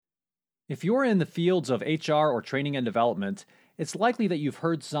If you're in the fields of HR or training and development, it's likely that you've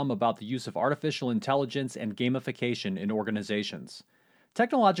heard some about the use of artificial intelligence and gamification in organizations.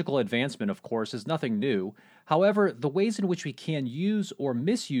 Technological advancement, of course, is nothing new. However, the ways in which we can use or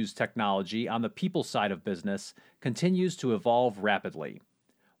misuse technology on the people side of business continues to evolve rapidly.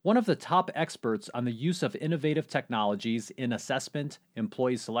 One of the top experts on the use of innovative technologies in assessment,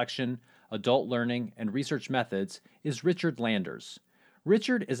 employee selection, adult learning, and research methods is Richard Landers.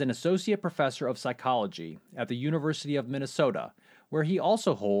 Richard is an associate professor of psychology at the University of Minnesota, where he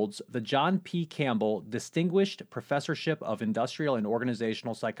also holds the John P. Campbell Distinguished Professorship of Industrial and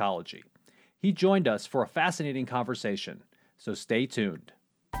Organizational Psychology. He joined us for a fascinating conversation, so stay tuned.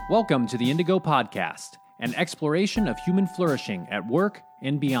 Welcome to the Indigo Podcast, an exploration of human flourishing at work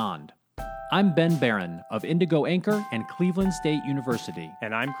and beyond. I'm Ben Barron of Indigo Anchor and Cleveland State University.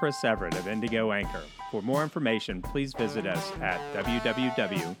 And I'm Chris Everett of Indigo Anchor. For more information, please visit us at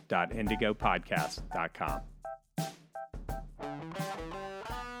www.indigopodcast.com.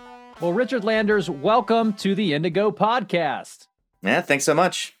 Well, Richard Landers, welcome to the Indigo Podcast. Yeah, thanks so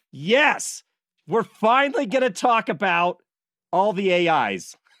much. Yes, we're finally going to talk about all the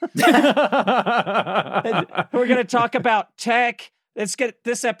AIs. We're going to talk about tech.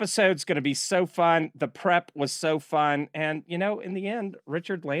 This episode's going to be so fun. The prep was so fun. And, you know, in the end,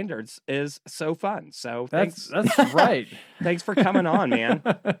 Richard Landers is so fun. So that's right. Thanks for coming on, man.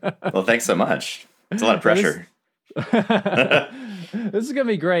 Well, thanks so much. It's a lot of pressure. This is going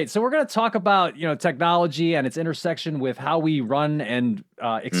to be great. So we're going to talk about, technology and its intersection with how we run and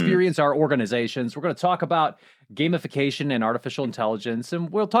experience our organizations. We're going to talk about gamification and artificial intelligence, and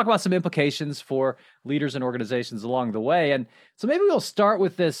we'll talk about some implications for leaders and organizations along the way. And so maybe we'll start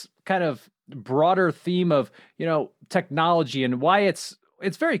with this kind of broader theme of, technology and why it's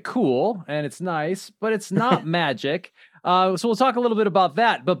very cool and it's nice, but it's not magic. So we'll talk a little bit about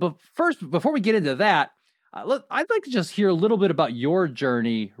that. But first, before we get into that, I'd like to just hear a little bit about your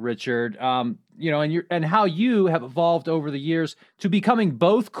journey, Richard. And how you have evolved over the years to becoming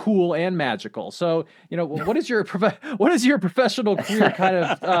both cool and magical. So, what is your professional career kind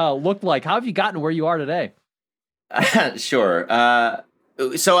of looked like? How have you gotten where you are today? Sure.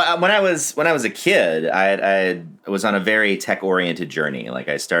 So when I was a kid, I was on a very tech oriented journey. Like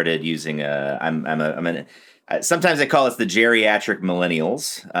I started using sometimes I call it the geriatric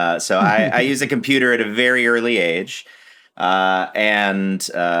millennials. So I use a computer at a very early age, and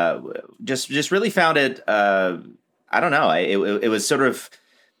just really found it. I don't know. It was sort of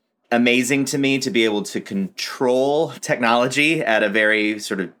amazing to me to be able to control technology at a very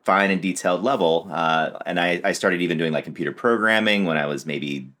sort of fine and detailed level. And I started even doing like computer programming when I was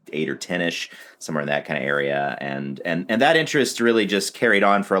maybe 8 or 10-ish, somewhere in that kind of area. And that interest really just carried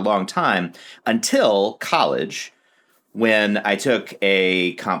on for a long time until college, when I took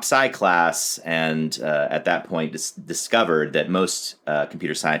a comp sci class and at that point discovered that most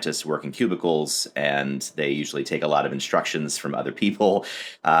computer scientists work in cubicles and they usually take a lot of instructions from other people.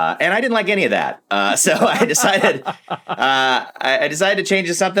 And I didn't like any of that. So I decided to change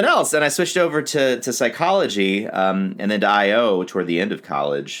to something else. And I switched over to psychology and then to IO toward the end of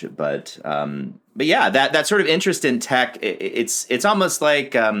college. But yeah, that sort of interest in tech, it's almost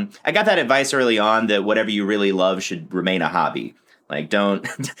like I got that advice early on that whatever you really love should remain a hobby. Like don't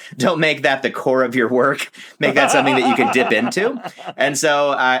make that the core of your work. Make that something that you can dip into. And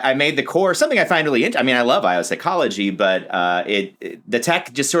so I made the core something I find really interesting. I mean, I love IO psychology, but the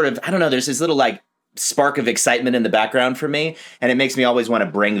tech just sort of, I don't know, there's this little like spark of excitement in the background for me, and it makes me always want to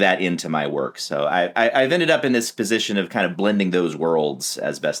bring that into my work. So I've ended up in this position of kind of blending those worlds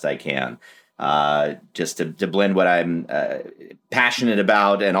as best I can. Just to blend what I'm passionate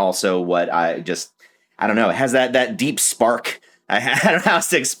about and also what I don't know, it has that deep spark. I don't know how else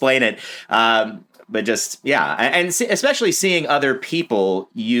to explain it. But just, yeah. And especially seeing other people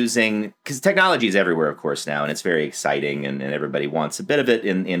using, because technology is everywhere, of course, now, and it's very exciting and everybody wants a bit of it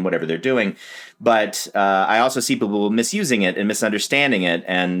in whatever they're doing. But I also see people misusing it and misunderstanding it.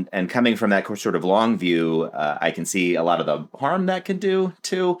 And coming from that sort of long view, I can see a lot of the harm that can do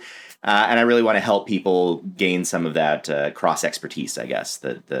too. And I really want to help people gain some of that cross expertise, I guess,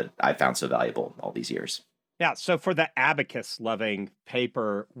 that I found so valuable all these years. Yeah, so for the abacus-loving,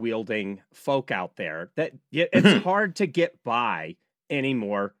 paper-wielding folk out there, that it's hard to get by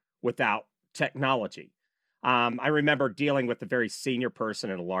anymore without technology. I remember dealing with a very senior person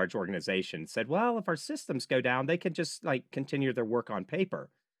in a large organization. Said, "Well, if our systems go down, they can just continue their work on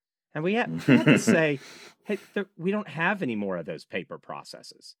paper." And we had to say, "Hey, we don't have any more of those paper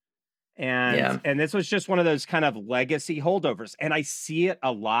processes." And this was just one of those kind of legacy holdovers. And I see it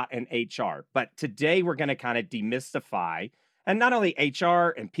a lot in HR. But today we're going to kind of demystify And not only HR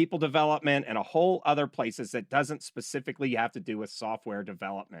and people development and a whole other places that doesn't specifically have to do with software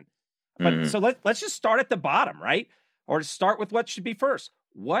development. But so let's just start at the bottom, right? Or start with what should be first.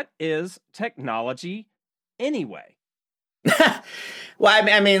 What is technology anyway? Well,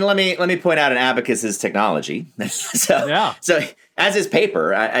 I mean, let me point out an abacus is technology. So as is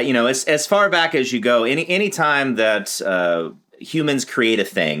paper. As far back as you go, any time that humans create a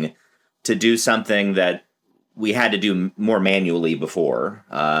thing to do something that we had to do more manually before,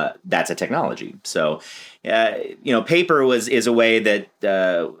 that's a technology. So, paper is a way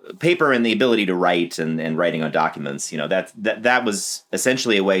that paper and the ability to write and writing on documents, that was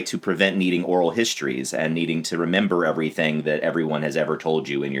essentially a way to prevent needing oral histories and needing to remember everything that everyone has ever told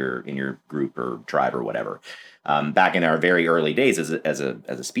you in your group or tribe or whatever. Back in our very early days as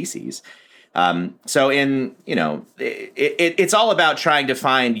a species. It's all about trying to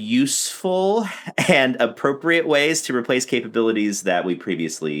find useful and appropriate ways to replace capabilities that we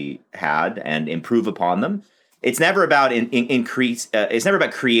previously had and improve upon them. It's never about it's never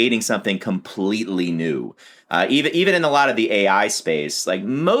about creating something completely new. Even in a lot of the AI space, like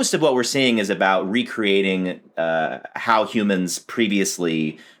most of what we're seeing is about recreating how humans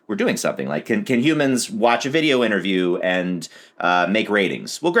previously were doing something. Like, can humans watch a video interview and make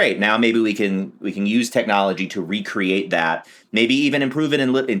ratings? Well, great. Now maybe we can use technology to recreate that, maybe even improve it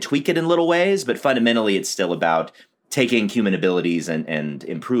and tweak it in little ways. But fundamentally, it's still about taking human abilities and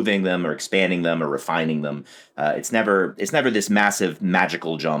improving them or expanding them or refining them. It's never this massive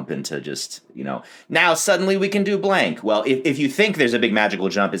magical jump into just, now suddenly we can do blank. Well, if you think there's a big magical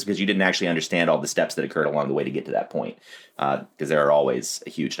jump, it's because you didn't actually understand all the steps that occurred along the way to get to that point. Because there are always a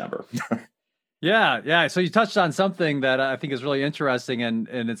huge number. Yeah. So you touched on something that I think is really interesting, and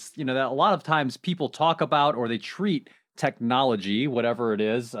it's that a lot of times people talk about or they treat technology, whatever it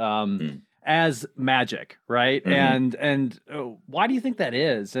is, as magic, right? Mm-hmm. And why do you think that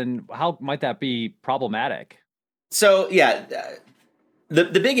is, and how might that be problematic? So the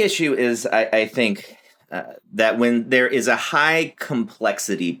big issue is I think that when there is a high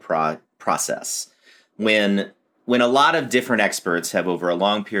complexity process, when a lot of different experts have over a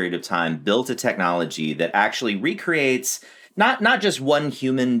long period of time built a technology that actually recreates not just one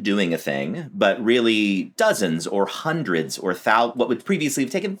human doing a thing, but really dozens or hundreds or what would previously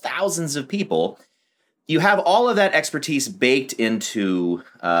have taken thousands of people, you have all of that expertise baked into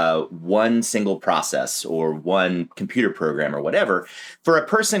one single process or one computer program or whatever. For a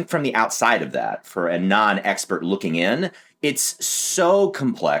person from the outside of that, for a non-expert looking in, it's so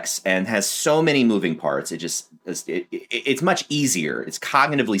complex and has so many moving parts. It's much easier. It's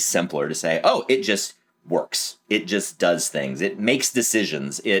cognitively simpler to say, oh, it just works. It just does things. It makes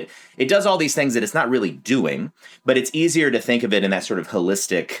decisions. It does all these things that it's not really doing, but it's easier to think of it in that sort of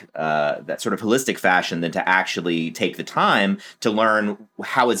holistic fashion than to actually take the time to learn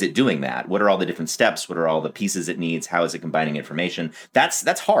how is it doing that? What are all the different steps? What are all the pieces it needs? How is it combining information?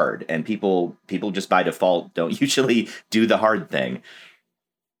 That's hard, and people just by default don't usually do the hard thing.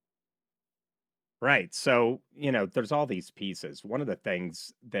 Right. So, there's all these pieces. One of the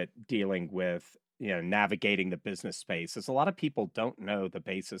things that dealing with navigating the business space is a lot of people don't know the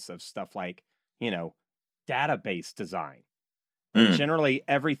basis of stuff like, database design. Generally,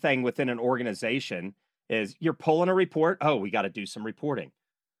 everything within an organization is you're pulling a report. Oh, we got to do some reporting.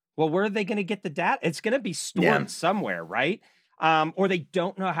 Well, where are they going to get the data? It's going to be stored somewhere, right? Or they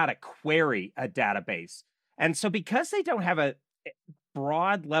don't know how to query a database. And so because they don't have a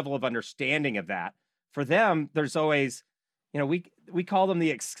broad level of understanding of that, for them, there's always, we call them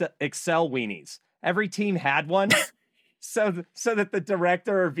the Excel weenies. Every team had one so that the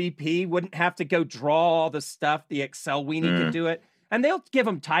director or VP wouldn't have to go draw all the stuff. The Excel weenie can do it. And they'll give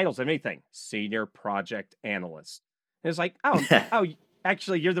them titles of anything. Senior project analyst. And it's like, oh,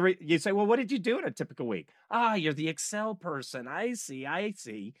 actually, you say, well, what did you do in a typical week? You're the Excel person. I see.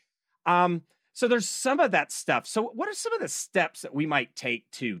 So there's some of that stuff. So what are some of the steps that we might take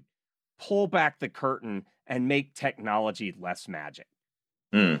to pull back the curtain and make technology less magic?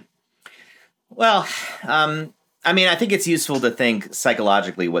 Well, I think it's useful to think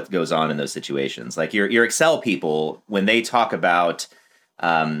psychologically what goes on in those situations. Like your Excel people, when they talk about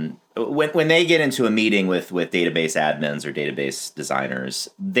when they get into a meeting with database admins or database designers,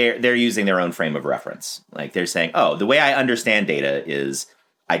 they're using their own frame of reference. Like they're saying, oh, the way I understand data is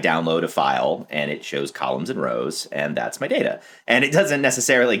I download a file and it shows columns and rows, and that's my data. And it doesn't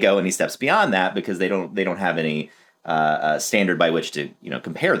necessarily go any steps beyond that because they don't have any standard by which to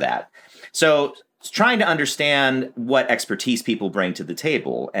compare that. So trying to understand what expertise people bring to the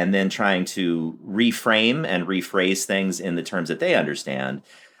table and then trying to reframe and rephrase things in the terms that they understand,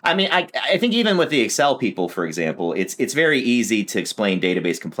 I mean, I think even with the Excel people, for example, it's very easy to explain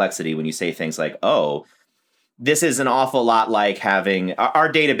database complexity when you say things like, oh, this is an awful lot like having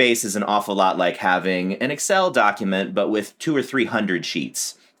our database is an awful lot like having an Excel document, but with 200 or 300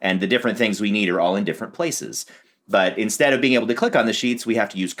 sheets. And the different things we need are all in different places. But instead of being able to click on the sheets, we have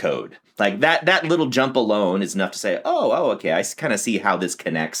to use code. Like that little jump alone is enough to say, okay, I kind of see how this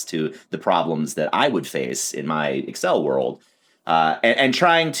connects to the problems that I would face in my Excel world. And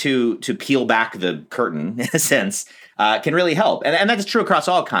trying to peel back the curtain, in a sense, can really help. And that's true across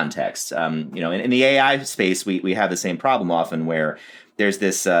all contexts. In the AI space, we have the same problem often where there's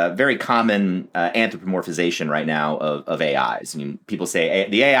this very common anthropomorphization right now of AIs. I mean, people say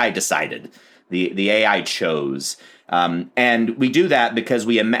the AI decided, the AI chose. And we do that because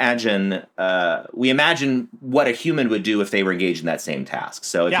we imagine what a human would do if they were engaged in that same task.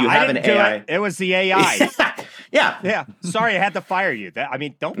 So if you have an AI, it was the AI. Yeah. Sorry, I had to fire you.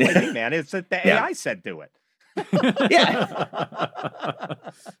 Don't blame me, man. It's that the AI said do it. Yeah.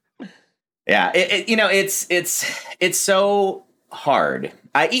 Yeah. It's so hard.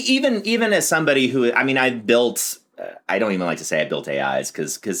 Even as somebody who, I've built. I don't even like to say I built AIs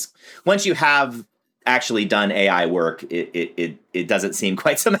because once you have actually done AI work, it doesn't seem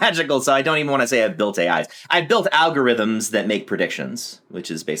quite so magical. So I don't even want to say I've built AIs. I've built algorithms that make predictions,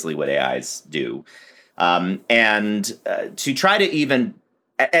 which is basically what AIs do. To try to even,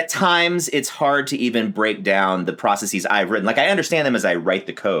 at times, it's hard to even break down the processes I've written. Like, I understand them as I write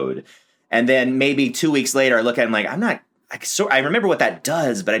the code. And then maybe 2 weeks later, I look at it and I remember what that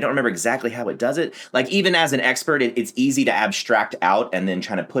does, but I don't remember exactly how it does it. Like, even as an expert, it's easy to abstract out and then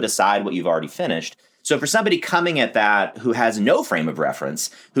trying to put aside what you've already finished. So for somebody coming at that who has no frame of reference,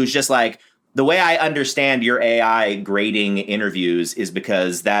 who's just like, the way I understand your AI grading interviews is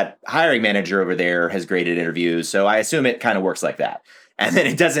because that hiring manager over there has graded interviews, so I assume it kind of works like that. And then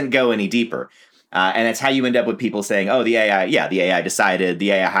it doesn't go any deeper. And that's how you end up with people saying, oh, the AI decided,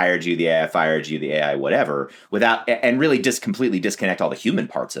 the AI hired you, the AI fired you, the AI whatever, and really just completely disconnect all the human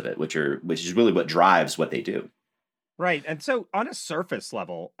parts of it, which is really what drives what they do. Right. And so on a surface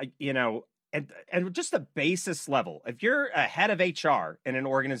level, and just a basis level, if you're a head of HR in an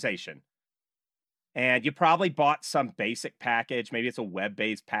organization, and you probably bought some basic package, maybe it's a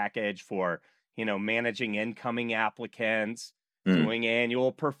web-based package for, managing incoming applicants, doing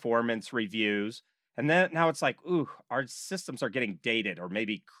annual performance reviews. And then now it's like, ooh, our systems are getting dated or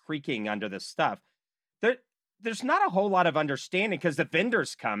maybe creaking under this stuff. There's not a whole lot of understanding because the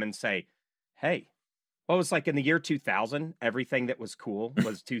vendors come and say, hey, what was like in the year 2000, everything that was cool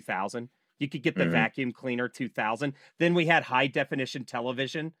was 2000. You could get the vacuum cleaner 2000. Then we had high definition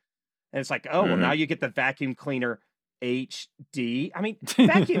television. And it's like, well, now you get the vacuum cleaner HD.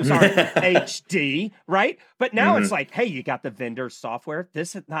 Vacuums aren't HD, right? But now it's like, hey, you got the vendor software.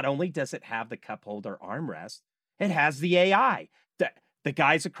 This not only does it have the cup holder armrest, it has the AI. The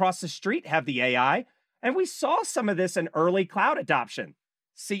guys across the street have the AI. And we saw some of this in early cloud adoption.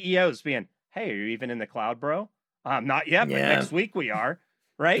 CEOs being, hey, are you even in the cloud, bro? Not yet, but next week we are,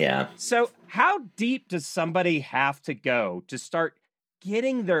 right? Yeah. So how deep does somebody have to go to start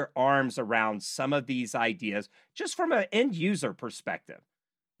getting their arms around some of these ideas just from an end user perspective?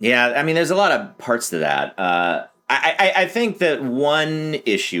 Yeah, there's a lot of parts to that. I think that one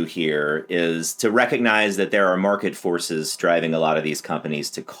issue here is to recognize that there are market forces driving a lot of these companies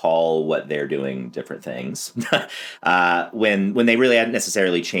to call what they're doing different things when they really hadn't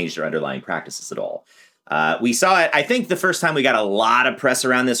necessarily changed their underlying practices at all. We saw it, I think the first time we got a lot of press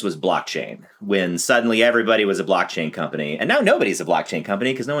around this was blockchain, when suddenly everybody was a blockchain company. And now nobody's a blockchain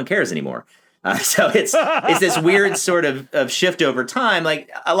company because no one cares anymore. So it's this weird sort of shift over time. Like,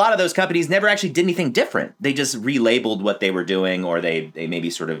 a lot of those companies never actually did anything different. They just relabeled what they were doing, or they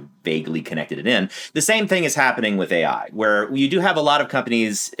maybe sort of vaguely connected it in. The same thing is happening with AI, where you do have a lot of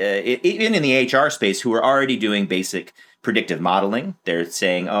companies, even in the HR space, who are already doing basic predictive modeling. They're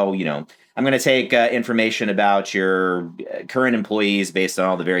saying, I'm going to take information about your current employees based on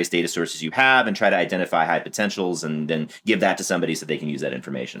all the various data sources you have and try to identify high potentials and then give that to somebody so they can use that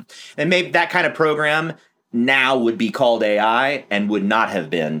information. And maybe that kind of program now would be called AI and would not have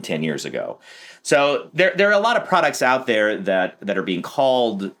been 10 years ago. So there are a lot of products out there that are being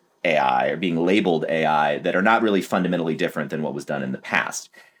called AI or being labeled AI that are not really fundamentally different than what was done in the past.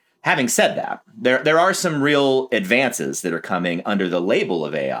 Having said that, there are some real advances that are coming under the label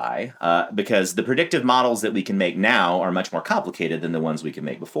of AI because the predictive models that we can make now are much more complicated than the ones we could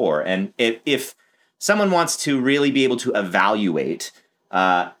make before. And if someone wants to really be able to evaluate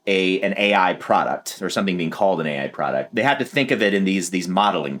an AI product or something being called an AI product, they have to think of it in these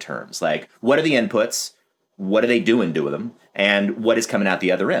modeling terms. Like, what are the inputs? what are they doing to them, and what is coming out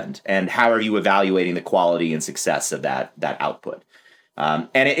the other end, and how are you evaluating the quality and success of that output. And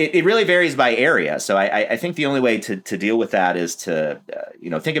it really varies by area. So I think the only way to deal with that is to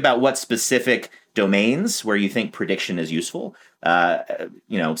think about what specific domains where you think prediction is useful.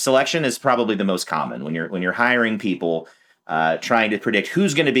 Selection is probably the most common when you're hiring people, trying to predict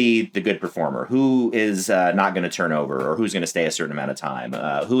who's going to be the good performer, who is not going to turn over, or who's going to stay a certain amount of time,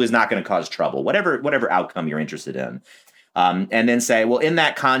 who is not going to cause trouble, whatever outcome you're interested in. And then say, well, in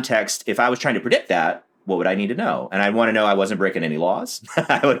that context, if I was trying to predict that, what would I need to know? And I'd want to know I wasn't breaking any laws.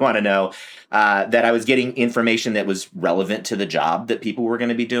 I would want to know that I was getting information that was relevant to the job that people were going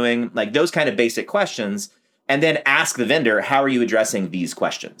to be doing, like those kind of basic questions. And then ask the vendor, how are you addressing these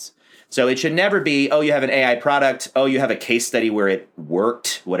questions? So it should never be, oh, you have an AI product. Oh, you have a case study where it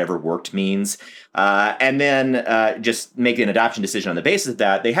worked, whatever worked means. And then just make an adoption decision on the basis of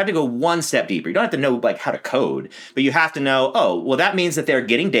that. They have to go one step deeper. You don't have to know like how to code, but you have to know, oh, well, that means that they're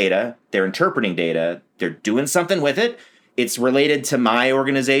getting data, they're interpreting data, they're doing something with it. It's related to my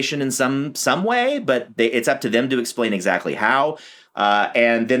organization in some way, but it's up to them to explain exactly how.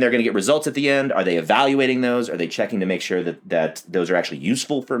 And then they're going to get results at the end. Are they evaluating those? Are they checking to make sure that those are actually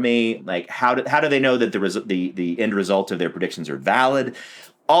useful for me? Like how do they know that the end result of their predictions are valid?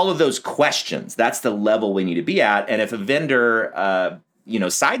 All of those questions, that's the level we need to be at. And if a vendor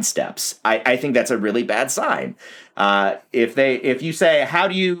sidesteps, I think that's a really bad sign. If you say, how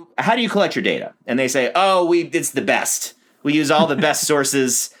do you collect your data? And they say, oh, it's the best. We use all the best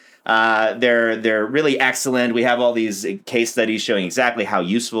sources. They're really excellent. We have all these case studies showing exactly how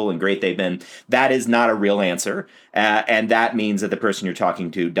useful and great they've been. That is not a real answer. And that means that the person you're talking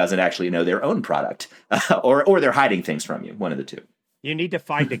to doesn't actually know their own product, or they're hiding things from you, one of the two. You need to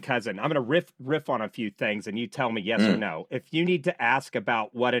find a cousin. I'm going to riff on a few things, and you tell me yes or no. If you need to ask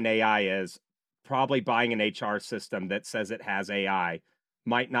about what an AI is, probably buying an HR system that says it has AI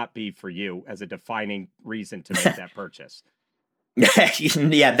might not be for you as a defining reason to make that purchase.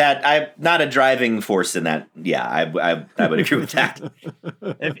 Yeah, that I'm not a driving force in that. Yeah, I would agree with that.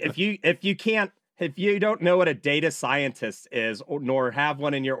 If you don't know what a data scientist is, nor have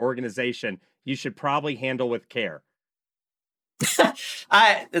one in your organization, you should probably handle with care.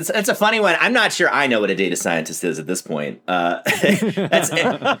 It's a funny one. I'm not sure I know what a data scientist is at this point. It's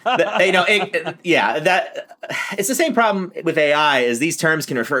the same problem with AI. Is these terms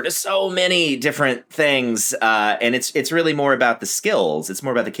can refer to so many different things, and it's really more about the skills. It's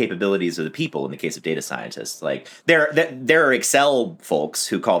more about the capabilities of the people. In the case of data scientists, like there are Excel folks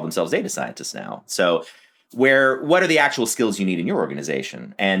who call themselves data scientists now. So what are the actual skills you need in your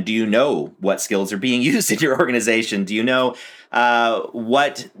organization? And do you know what skills are being used in your organization? Do you know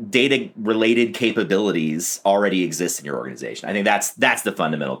what data-related capabilities already exist in your organization? I think that's the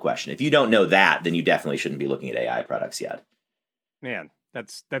fundamental question. If you don't know that, then you definitely shouldn't be looking at AI products yet. Man,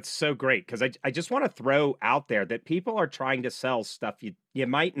 that's so great, because I just want to throw out there that people are trying to sell stuff you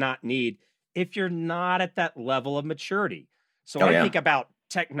might not need if you're not at that level of maturity. So I think about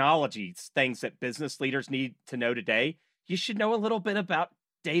technology, things that business leaders need to know today. You should know a little bit about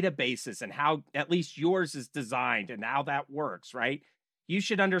databases and how at least yours is designed and how that works, right? You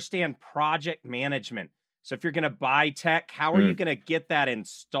should understand project management. So if you're going to buy tech, how are you going to get that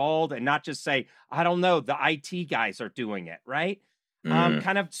installed and not just say, I don't know, the IT guys are doing it, right?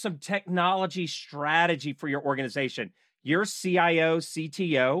 Kind of some technology strategy for your organization. Your CIO,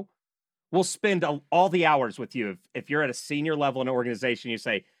 CTO will spend all the hours with you. If you're at a senior level in an organization, you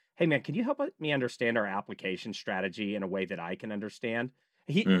say, hey, man, can you help me understand our application strategy in a way that I can understand?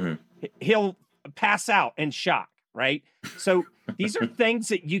 He'll pass out in shock, right? So these are things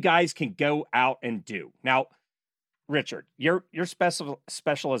that you guys can go out and do. Now, Richard, your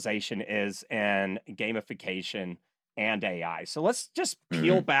specialization is in gamification and AI. So let's just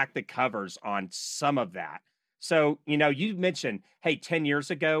peel back the covers on some of that. So, you mentioned, hey, 10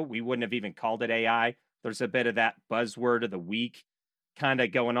 years ago, we wouldn't have even called it AI. There's a bit of that buzzword of the week kind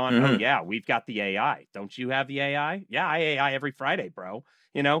of going on. Oh, yeah, we've got the AI. Don't you have the AI? Yeah, I AI every Friday, bro.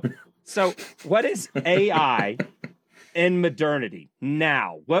 So what is AI in modernity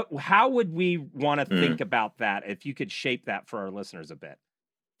now? How would we want to think about that if you could shape that for our listeners a bit?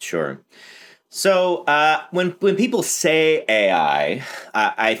 Sure. So when people say AI,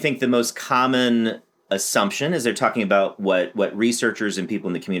 I think the most common assumption is they're talking about what researchers and people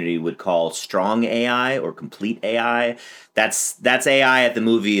in the community would call strong AI or complete AI. That's AI at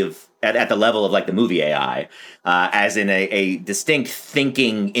the level of like the movie AI, as in a distinct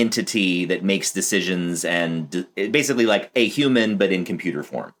thinking entity that makes decisions and basically like a human but in computer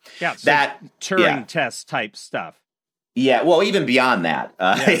form. Yeah, so that Turing test type stuff. Yeah, well, even beyond that,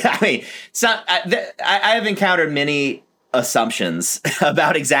 Yeah. I mean, I have encountered many assumptions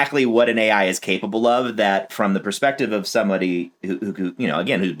about exactly what an AI is capable of. That, from the perspective of somebody who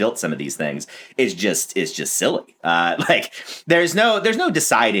again, who's built some of these things, is just silly. Like, there's no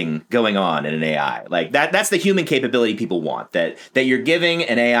deciding going on in an AI like that. That's the human capability people want. That you're giving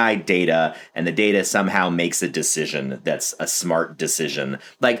an AI data, and the data somehow makes a decision that's a smart decision.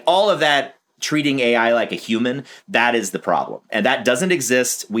 Like, all of that, treating AI like a human, that is the problem. And that doesn't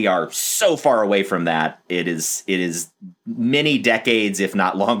exist. We are so far away from that. It is many decades, if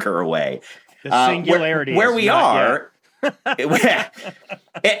not longer, away. The singularity where is we not are,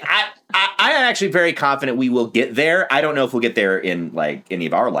 I'm actually very confident we will get there. I don't know if we'll get there in like any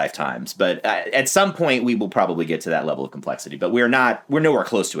of our lifetimes, but at some point we will probably get to that level of complexity. But we're nowhere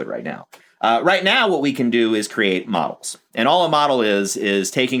close to it right now. Right now, what we can do is create models. And all a model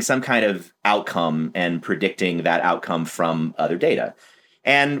is taking some kind of outcome and predicting that outcome from other data.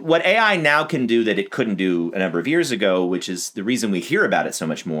 And what AI now can do that it couldn't do a number of years ago, which is the reason we hear about it so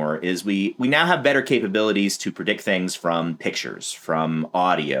much more, is we now have better capabilities to predict things from pictures, from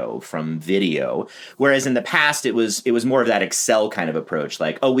audio, from video. Whereas in the past, it was more of that Excel kind of approach.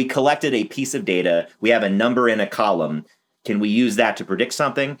 Like, oh, we collected a piece of data, we have a number in a column. Can we use that to predict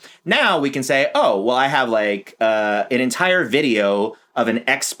something? Now we can say, oh, well, I have like an entire video of an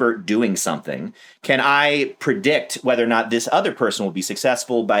expert doing something. Can I predict whether or not this other person will be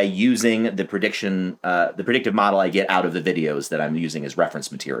successful by using the predictive model I get out of the videos that I'm using as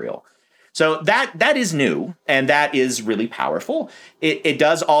reference material? So that is new, and that is really powerful. It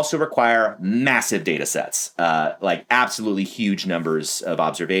does also require massive data sets, like absolutely huge numbers of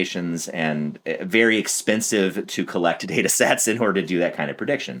observations, and very expensive to collect data sets in order to do that kind of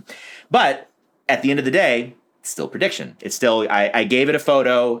prediction. But at the end of the day, it's still prediction. It's still, I gave it a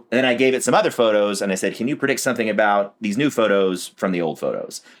photo, and then I gave it some other photos, and I said, can you predict something about these new photos from the old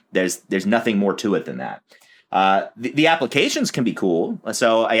photos? There's nothing more to it than that. The applications can be cool.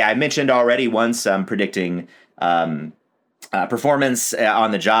 So I mentioned already once predicting performance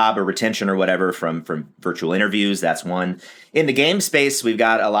on the job or retention or whatever from virtual interviews. That's one. In the game space, we've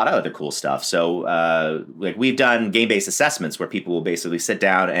got a lot of other cool stuff. So like we've done game-based assessments where people will basically sit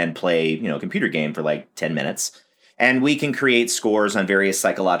down and play a computer game for like 10 minutes. And we can create scores on various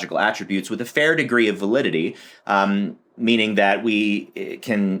psychological attributes with a fair degree of validity, meaning that we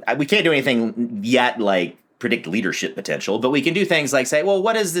can't do anything yet like predict leadership potential, but we can do things like say, well,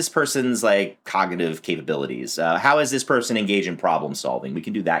 what is this person's like cognitive capabilities? How is this person engaged in problem solving? We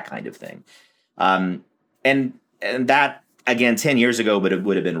can do that kind of thing. And that, again, 10 years ago would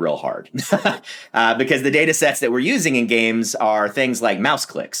have been real hard because the data sets that we're using in games are things like mouse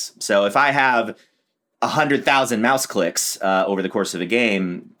clicks. So if I have 100,000 mouse clicks over the course of a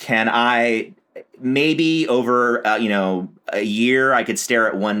game, can I maybe over a year I could stare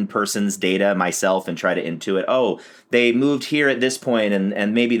at one person's data myself and try to intuit, oh, they moved here at this point,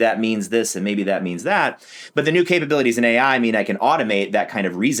 and maybe that means this and maybe that means that. But the new capabilities in AI mean I can automate that kind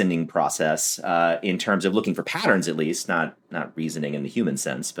of reasoning process in terms of looking for patterns, at least, not reasoning in the human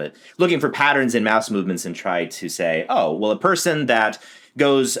sense, but looking for patterns in mouse movements and try to say, oh, well, a person that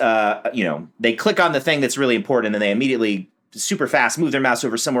goes, they click on the thing that's really important and they immediately super fast move their mouse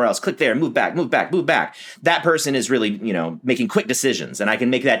over somewhere else, click there, move back. That person is really, making quick decisions, and I can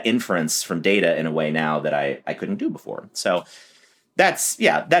make that inference from data in a way now that I couldn't do before. So that's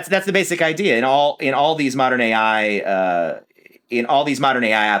the basic idea. In all these modern AI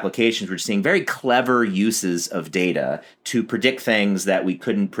applications, we're seeing very clever uses of data to predict things that we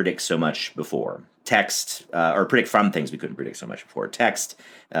couldn't predict so much before. Text, or predict from things we couldn't predict so much before. Text,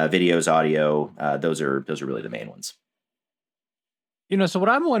 videos, audio, those are really the main ones. So what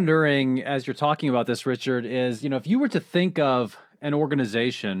I'm wondering as you're talking about this, Richard, is, if you were to think of an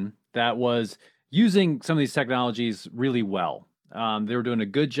organization that was using some of these technologies really well, they were doing a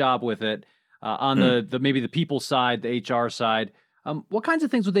good job with it on the maybe the people side, the HR side. What kinds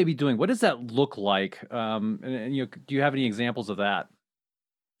of things would they be doing? What does that look like? And do you have any examples of that?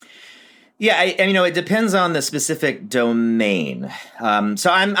 Yeah, it depends on the specific domain.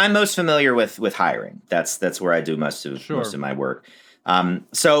 So I'm most familiar with hiring. That's where I do most of my work.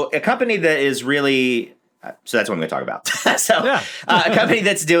 So a company that is really, so that's what I'm going to talk about. A company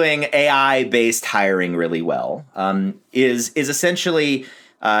that's doing AI-based hiring really well is essentially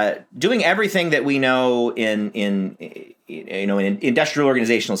doing everything that we know in industrial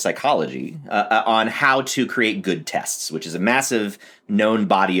organizational psychology on how to create good tests, which is a massive known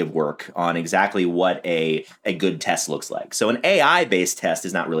body of work on exactly what a good test looks like. So an AI-based test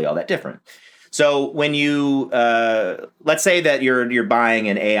is not really all that different. So when you let's say that you're buying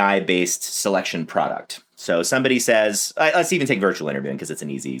an AI-based selection product. So somebody says, let's even take virtual interviewing because it's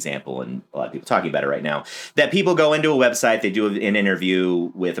an easy example and a lot of people talking about it right now, that people go into a website, they do an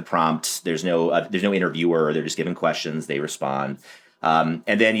interview with a prompt. There's no interviewer. They're just given questions. They respond. And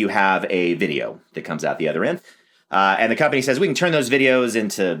then you have a video that comes out the other end. And the company says, we can turn those videos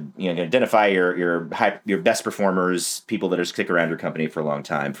into, identify your best performers, people that are stick around your company for a long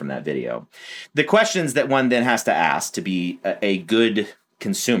time from that video. The questions that one then has to ask to be a good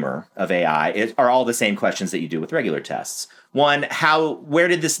consumer of AI are all the same questions that you do with regular tests. One, where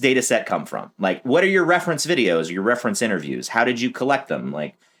did this data set come from? Like, what are your reference videos, your reference interviews? How did you collect them?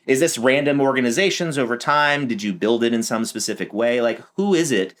 Like, is this random organizations over time? Did you build it in some specific way? Like, who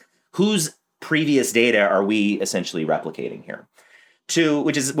is it? Whose previous data are we essentially replicating here?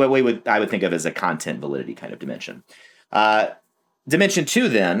 Which is what I would think of as a content validity kind of dimension. Dimension 2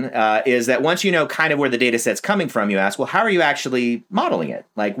 then is that once you know kind of where the data set's coming from, you ask, well, how are you actually modeling it?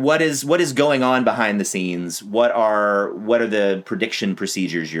 Like, what is going on behind the scenes? What are the prediction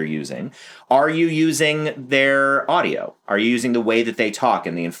procedures you're using? Are you using their audio? Are you using the way that they talk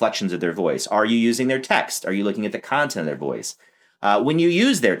and the inflections of their voice? Are you using their text? Are you looking at the content of their voice? When you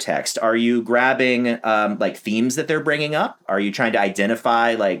use their text, are you grabbing like themes that they're bringing up? Are you trying to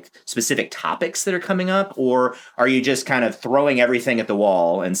identify like specific topics that are coming up? Or are you just kind of throwing everything at the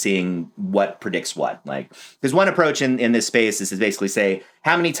wall and seeing what predicts what? Like, there's one approach in this space is to basically say,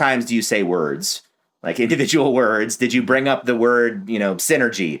 how many times do you say words? Like individual words. Did you bring up the word,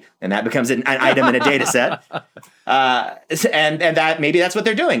 synergy? And that becomes an item in a data set. And that maybe that's what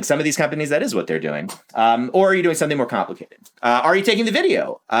they're doing. Some of these companies, that is what they're doing. Or are you doing something more complicated? Are you taking the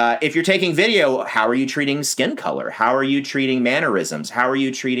video? If you're taking video, how are you treating skin color? How are you treating mannerisms? How are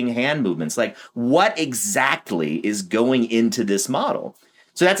you treating hand movements? Like, what exactly is going into this model?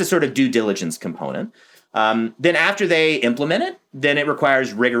 So that's a sort of due diligence component. Then after they implement it, then it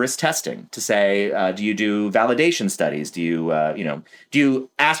requires rigorous testing to say, do you do validation studies? Do you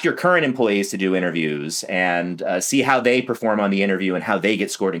ask your current employees to do interviews and see how they perform on the interview and how they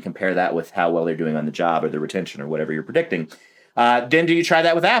get scored and compare that with how well they're doing on the job or the retention or whatever you're predicting? Then do you try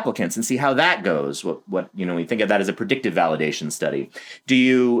that with applicants and see how that goes? We think of that as a predictive validation study. Do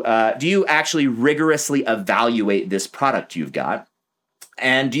you actually rigorously evaluate this product you've got?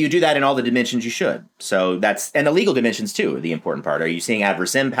 And do you do that in all the dimensions you should? So and the legal dimensions too are the important part. Are you seeing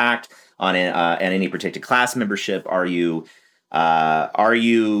adverse impact on any protected class membership? Are you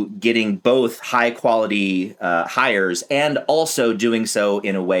getting both high quality hires and also doing so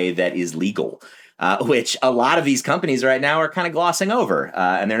in a way that is legal? Which a lot of these companies right now are kind of glossing over,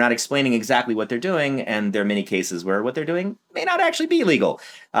 and they're not explaining exactly what they're doing. And there are many cases where what they're doing may not actually be legal,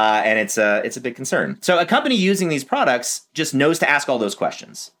 and it's a big concern. So a company using these products just knows to ask all those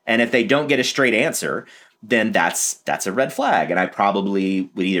questions, and if they don't get a straight answer, then that's a red flag. And I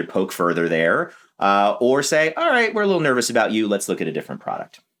probably would either poke further there or say, all right, we're a little nervous about you. Let's look at a different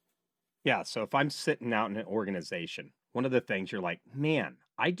product. Yeah. So if I'm sitting out in an organization, one of the things you're like, man,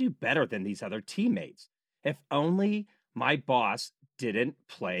 I do better than these other teammates. If only my boss didn't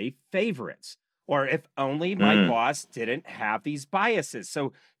play favorites, or if only my boss didn't have these biases.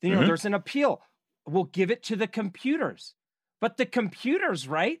 So, there's an appeal. We'll give it to the computers. But the computers,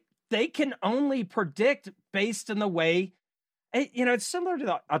 right? They can only predict based on the way, it's similar to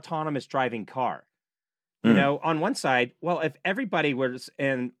the autonomous driving car. On one side, well, if everybody was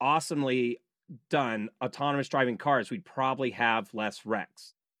an awesomely done autonomous driving cars, we'd probably have less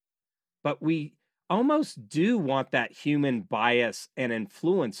wrecks. But we almost do want that human bias and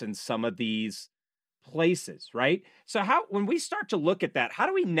influence in some of these places, right? So when we start to look at that, how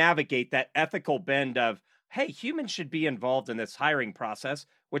do we navigate that ethical bend of, hey, humans should be involved in this hiring process,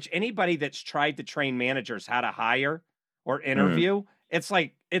 which anybody that's tried to train managers how to hire or interview, it's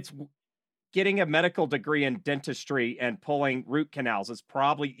like, it's getting a medical degree in dentistry and pulling root canals is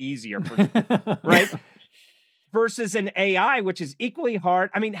probably easier, right? Versus an AI, which is equally hard.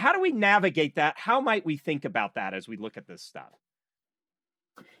 I mean, how do we navigate that? How might we think about that as we look at this stuff?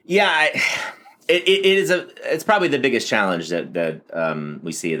 Yeah, it's probably the biggest challenge that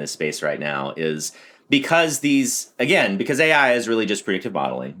we see in this space right now is because AI is really just predictive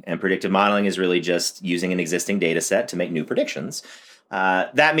modeling, and predictive modeling is really just using an existing data set to make new predictions.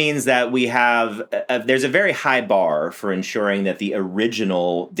 That means that we have there's a very high bar for ensuring that the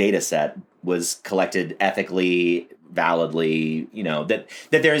original data set was collected ethically, validly,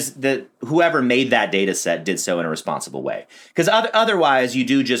 that whoever made that data set did so in a responsible way. Because otherwise, you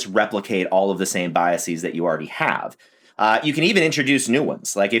do just replicate all of the same biases that you already have. You can even introduce new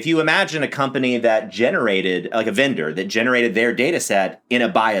ones. Like if you imagine a company that generated, like a vendor that generated their data set in a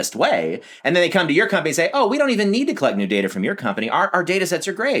biased way, and then they come to your company and say, oh, we don't even need to collect new data from your company. Our data sets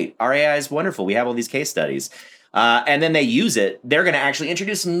are great. Our AI is wonderful. We have all these case studies. And then they use it, they're going to actually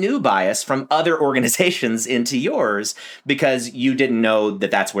introduce new bias from other organizations into yours because you didn't know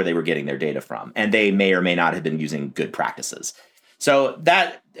that that's where they were getting their data from. And they may or may not have been using good practices. So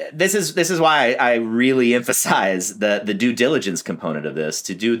this is why I really emphasize the due diligence component of this,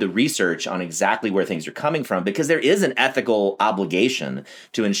 to do the research on exactly where things are coming from, because there is an ethical obligation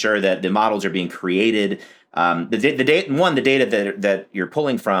to ensure that the models are being created. The data that you're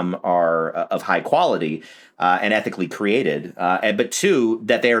pulling from are of high quality and ethically created, but two,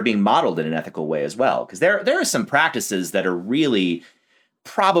 that they are being modeled in an ethical way as well, because there are some practices that are really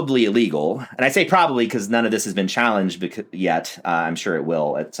probably illegal. And I say probably because none of this has been challenged yet. I'm sure it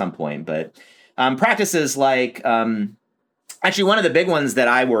will at some point. But practices like, actually, one of the big ones that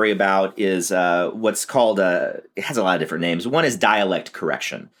I worry about is what's called, it has a lot of different names. One is dialect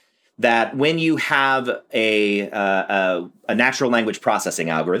correction. That when you have a natural language processing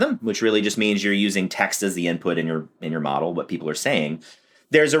algorithm, which really just means you're using text as the input in your model, what people are saying,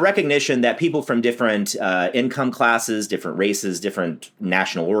 there's a recognition that people from different income classes, different races, different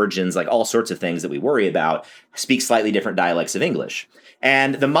national origins, like all sorts of things that we worry about, speak slightly different dialects of English.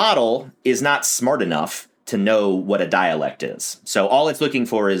 And the model is not smart enough to know what a dialect is. So all it's looking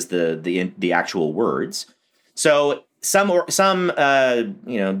for is the actual words. So some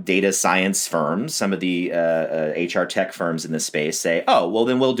data science firms, some of the HR tech firms in this space say, oh, well,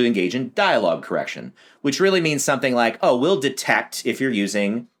 then we'll engage in dialogue correction, which really means something like, oh, we'll detect if you're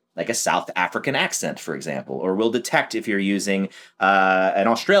using like a South African accent, for example, or we'll detect if you're using an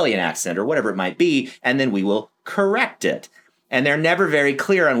Australian accent or whatever it might be, and then we will correct it. And they're never very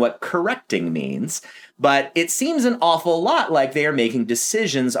clear on what correcting means, but it seems an awful lot like they are making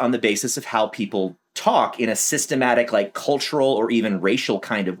decisions on the basis of how people talk in a systematic, like cultural or even racial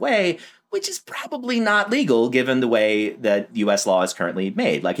kind of way, which is probably not legal given the way that U.S. law is currently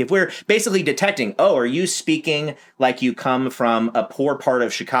made. Like if we're basically detecting, oh, are you speaking like you come from a poor part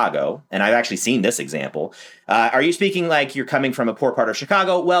of Chicago? And I've actually seen this example. Are you speaking like you're coming from a poor part of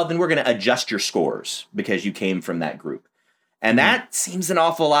Chicago? Well, then we're going to adjust your scores because you came from that group. And that seems an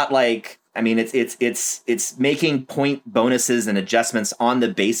awful lot like, I mean, it's making point bonuses and adjustments on the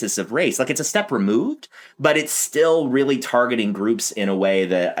basis of race. Like it's a step removed, but it's still really targeting groups in a way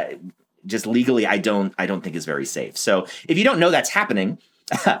that just legally I don't think is very safe. So if you don't know that's happening,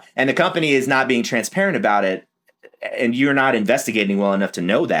 and the company is not being transparent about it, and you're not investigating well enough to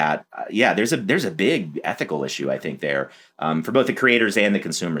know that, there's a big ethical issue, I think, there for both the creators and the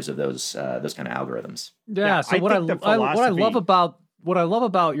consumers of those kind of algorithms. Yeah. So what I love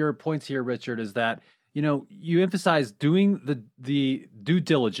about your points here, Richard, is that you emphasize doing the due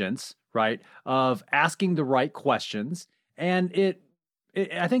diligence, right, of asking the right questions, and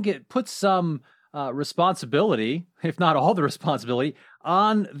I think it puts some responsibility, if not all the responsibility,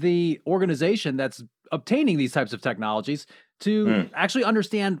 on the organization that's obtaining these types of technologies to actually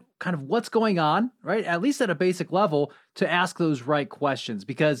understand kind of what's going on, right? At least at a basic level, to ask those right questions,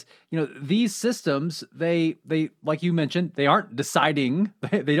 because these systems, they like you mentioned, they aren't deciding,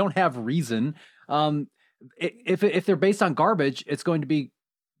 they don't have reason. If they're based on garbage, it's going to be,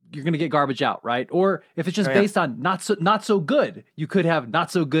 you're going to get garbage out, right? Or if it's just based on not so good, you could have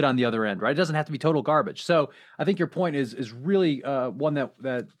not so good on the other end, right? It doesn't have to be total garbage. So I think your point is really one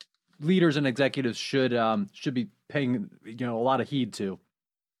that leaders and executives should be paying a lot of heed to.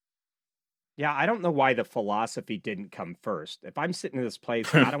 Yeah, I don't know why the philosophy didn't come first. If I'm sitting in this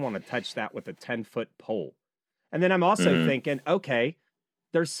place, I don't want to touch that with a 10-foot pole. And then I'm also thinking, okay,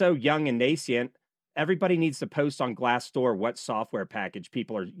 they're so young and nascent. Everybody needs to post on Glassdoor what software package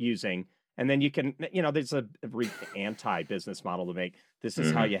people are using. And then you can, there's a anti-business model to make. This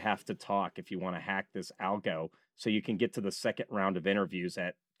is how you have to talk if you want to hack this algo so you can get to the second round of interviews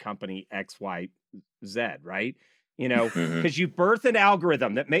at company XYZ, right? Because you birth an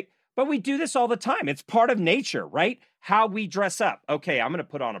algorithm but we do this all the time. It's part of nature, right? How we dress up. Okay, I'm going to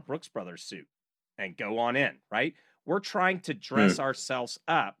put on a Brooks Brothers suit and go on in, right? We're trying to dress ourselves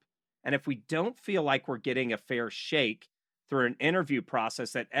up. And if we don't feel like we're getting a fair shake through an interview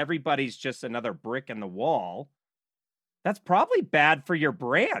process, that everybody's just another brick in the wall, that's probably bad for your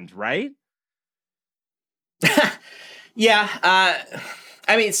brand, right? Yeah.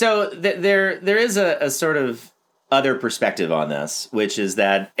 I mean, so there is a sort of other perspective on this, which is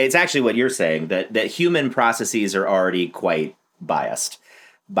that it's actually what you're saying, that human processes are already quite biased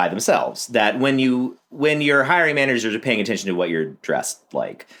by themselves. That when your hiring managers are paying attention to what you're dressed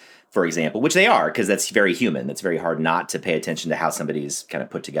like, for example, which they are, because that's very human. That's very hard not to pay attention to how somebody's kind of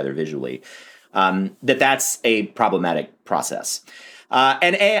put together visually. That's a problematic process.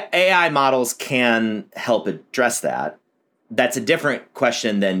 And AI models can help address that. That's a different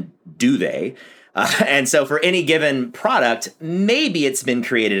question than do they? And so for any given product, maybe it's been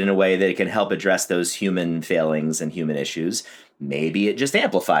created in a way that it can help address those human failings and human issues. Maybe it just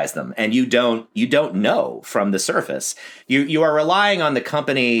amplifies them, and you don't know from the surface. You are relying on the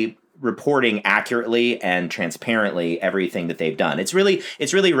company reporting accurately and transparently everything that they've done. It's really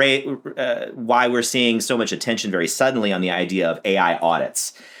why we're seeing so much attention very suddenly on the idea of AI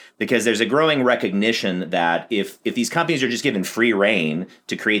audits, because there's a growing recognition that if these companies are just given free rein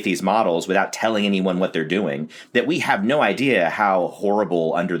to create these models without telling anyone what they're doing, that we have no idea how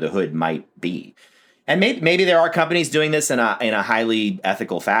horrible under the hood might be. And maybe there are companies doing this in a highly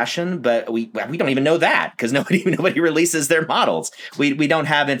ethical fashion, but we don't even know that, because nobody releases their models. We don't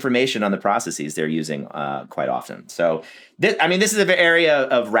have information on the processes they're using quite often. So this is an area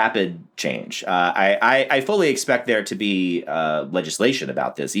of rapid change. I fully expect there to be legislation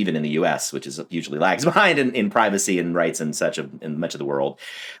about this, even in the U.S., which is usually lags behind in privacy and rights and such in much of the world.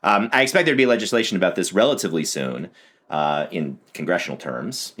 I expect there to be legislation about this relatively soon. In congressional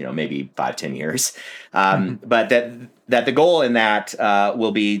terms, maybe 5-10 years, but that the goal in that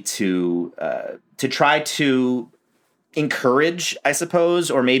will be to try to encourage, I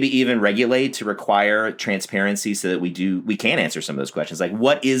suppose, or maybe even regulate, to require transparency so that we can answer some of those questions, like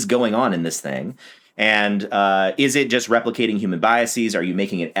what is going on in this thing. And is it just replicating human biases? Are you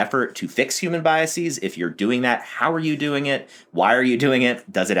making an effort to fix human biases? If you're doing that, how are you doing it? Why are you doing it?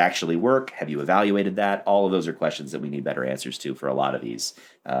 Does it actually work? Have you evaluated that? All of those are questions that we need better answers to for a lot of these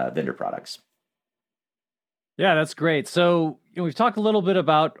vendor products. Yeah, that's great. So we've talked a little bit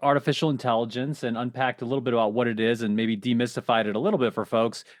about artificial intelligence and unpacked a little bit about what it is and maybe demystified it a little bit for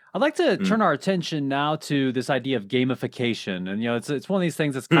folks. I'd like to turn our attention now to this idea of gamification. And, it's one of these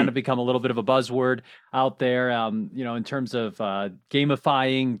things that's kind of become a little bit of a buzzword out there, in terms of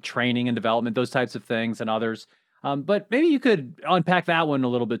gamifying training and development, those types of things and others. But maybe you could unpack that one a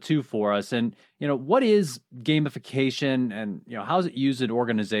little bit too for us. And, what is gamification and, how is it used in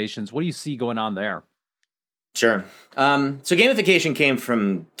organizations? What do you see going on there? Sure. So gamification came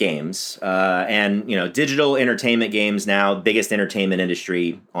from games, and digital entertainment games now, biggest entertainment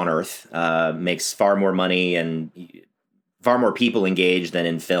industry on earth, makes far more money and far more people engaged than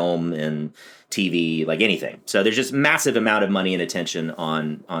in film and TV, like anything. So there's just massive amount of money and attention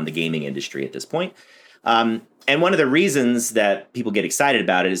on the gaming industry at this point. And one of the reasons that people get excited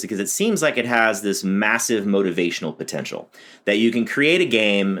about it is because it seems like it has this massive motivational potential, that you can create a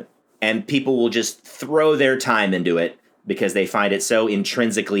game and people will just throw their time into it because they find it so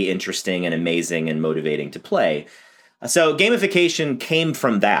intrinsically interesting and amazing and motivating to play. So gamification came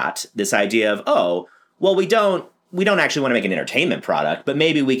from that, this idea of, we don't actually want to make an entertainment product, but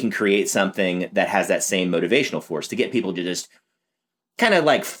maybe we can create something that has that same motivational force to get people to just kind of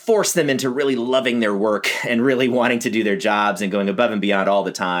like force them into really loving their work and really wanting to do their jobs and going above and beyond all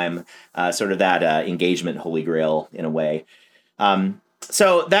the time, sort of that engagement holy grail in a way.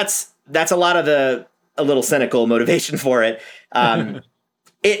 So that's a lot of a little cynical motivation for it.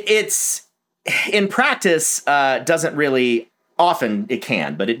 It's in practice doesn't really often, it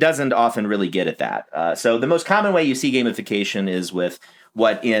can, but it doesn't often really get at that. So the most common way you see gamification is with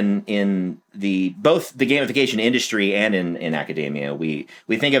what in both the gamification industry and in academia, we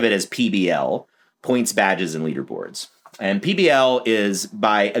think of it as PBL, points, badges, and leaderboards. And PBL is,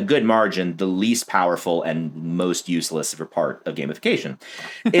 by a good margin, the least powerful and most useless part of gamification.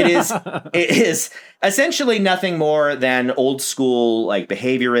 It is essentially nothing more than old school like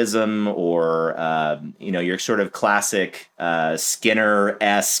behaviorism or your sort of classic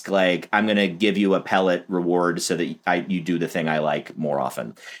Skinner-esque, like, I'm going to give you a pellet reward so that you do the thing I like more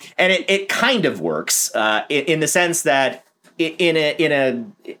often. And it kind of works in the sense that in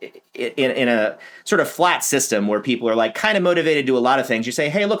a sort of flat system where people are like kind of motivated to do a lot of things, you say,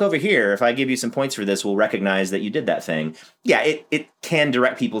 hey, look over here. If I give you some points for this, we'll recognize that you did that thing. Yeah, it can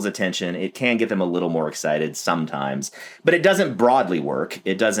direct people's attention. It can get them a little more excited sometimes, but it doesn't broadly work.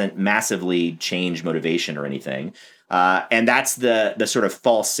 It doesn't massively change motivation or anything. And that's the sort of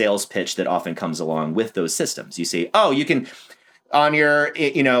false sales pitch that often comes along with those systems. You see, you can... On your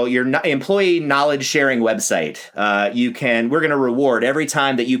employee knowledge sharing website, we're going to reward every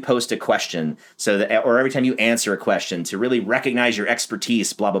time that you post a question, or every time you answer a question, to really recognize your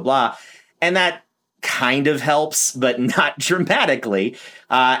expertise, blah, blah, blah. And that kind of helps, but not dramatically.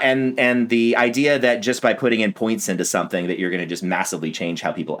 And the idea that just by putting in points into something that you're going to just massively change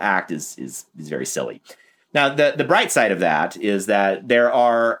how people act is very silly. Now, the bright side of that is that there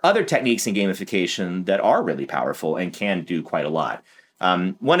are other techniques in gamification that are really powerful and can do quite a lot.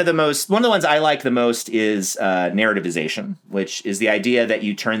 One of the ones I like the most is narrativization, which is the idea that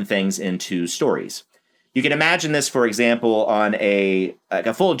you turn things into stories. You can imagine this, for example, on a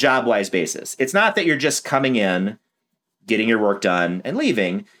full job-wise basis. It's not that you're just coming in, getting your work done, and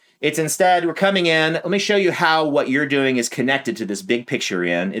leaving. It's instead, we're coming in, let me show you how what you're doing is connected to this big picture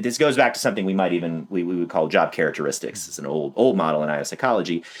in. This goes back to something we would call job characteristics. It's an old model in IO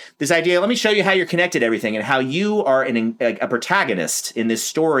psychology. This idea, let me show you how you're connected to everything and how you are a protagonist in this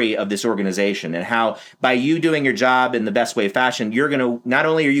story of this organization, and how by you doing your job in the best way fashion, not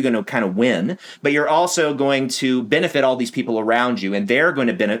only are you going to kind of win, but you're also going to benefit all these people around you, and you're going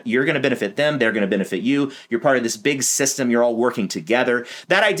to benefit them, they're going to benefit you. You're part of this big system, you're all working together.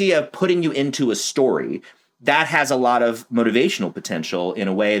 That idea of putting you into a story, that has a lot of motivational potential in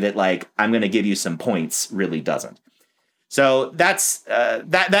a way that, like, I'm going to give you some points really doesn't. So that's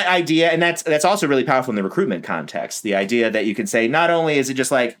that idea, and that's also really powerful in the recruitment context. The idea that you can say, not only is it just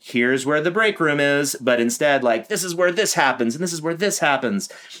like, here's where the break room is, but instead, like, this is where this happens, and this is where this happens.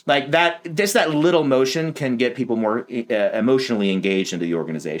 Like that, just that little motion can get people more emotionally engaged into the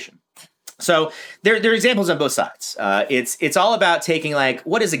organization. So there are examples on both sides. It's all about taking, like,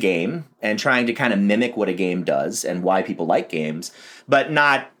 what is a game and trying to kind of mimic what a game does and why people like games, but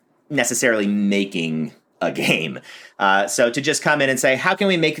not necessarily making a game. So to just come in and say, how can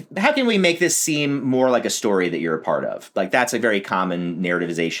we make this seem more like a story that you're a part of? Like, that's a very common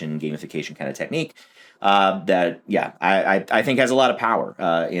narrativization, gamification kind of technique. I think has a lot of power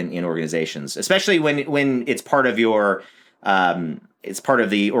in organizations, especially when it's part of your it's part of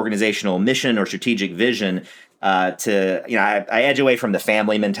the organizational mission or strategic vision. I edge away from the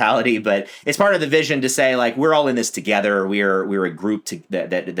family mentality, but it's part of the vision to say, like, we're all in this together. We're a group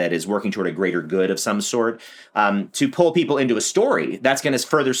that is working toward a greater good of some sort. To pull people into a story, that's going to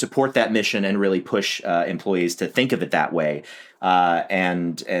further support that mission and really push employees to think of it that way,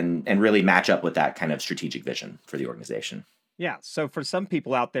 and really match up with that kind of strategic vision for the organization. Yeah. So for some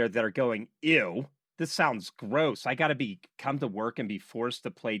people out there that are going, ew, this sounds gross. I got to come to work and be forced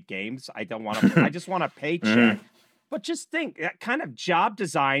to play games. I don't want to. I just want a paycheck. But just think, that kind of job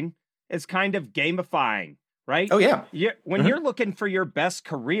design is kind of gamifying, right? Oh yeah. When you're looking for your best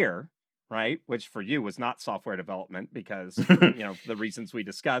career, right, which for you was not software development because the reasons we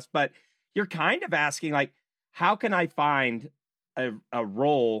discussed, but you're kind of asking, like, how can I find a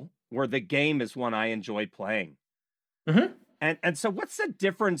role where the game is one I enjoy playing? Mm-hmm. And so what's the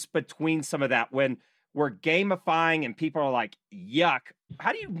difference between some of that when we're gamifying and people are like, yuck?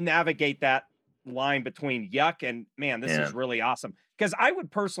 How do you navigate that line between yuck and, man, this is really awesome? Because I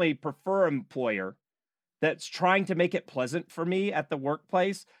would personally prefer an employer that's trying to make it pleasant for me at the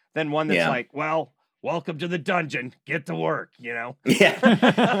workplace than one that's like, well, welcome to the dungeon, get to work, Yeah.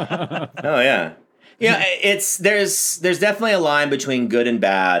 Oh, yeah. Yeah, there's definitely a line between good and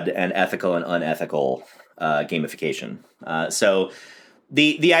bad and ethical and unethical gamification. So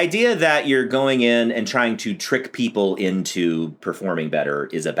the idea that you're going in and trying to trick people into performing better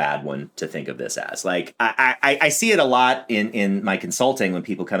is a bad one to think of this as. Like, I see it a lot in my consulting when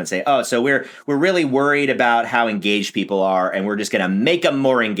people come and say, oh, so we're really worried about how engaged people are, and we're just going to make them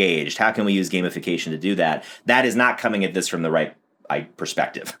more engaged. How can we use gamification to do that? That is not coming at this from the right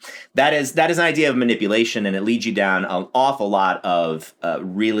perspective. That is an idea of manipulation, and it leads you down an awful lot of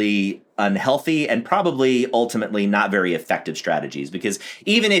really unhealthy and probably ultimately not very effective strategies. Because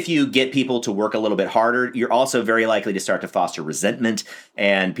even if you get people to work a little bit harder, you're also very likely to start to foster resentment.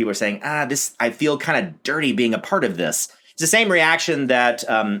 And people are saying, I feel kind of dirty being a part of this. It's the same reaction that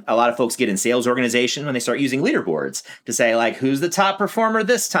a lot of folks get in sales organization when they start using leaderboards to say, like, who's the top performer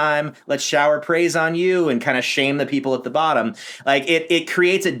this time? Let's shower praise on you and kind of shame the people at the bottom. Like, it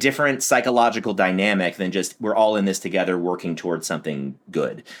creates a different psychological dynamic than just we're all in this together working towards something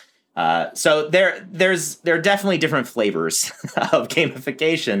good. So there are definitely different flavors of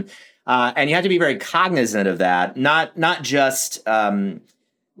gamification, and you have to be very cognizant of that. Not just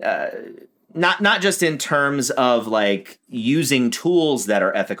in terms of, like, using tools that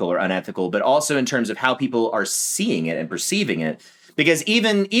are ethical or unethical, but also in terms of how people are seeing it and perceiving it. Because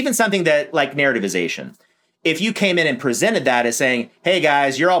even something that, like, narrativization, if you came in and presented that as saying, hey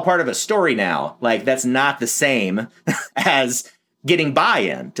guys, you're all part of a story now, like, that's not the same as getting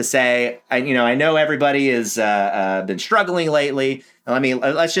buy-in to say, I know everybody has been struggling lately.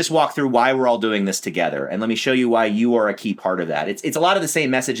 Let's just walk through why we're all doing this together, and let me show you why you are a key part of that. It's a lot of the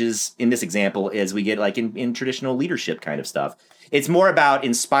same messages in this example as we get, like, in traditional leadership kind of stuff. It's more about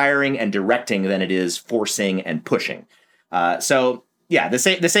inspiring and directing than it is forcing and pushing. So Yeah, the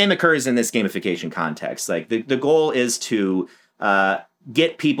same occurs in this gamification context. Like the goal is to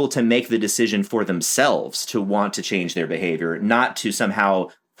get people to make the decision for themselves to want to change their behavior, not to somehow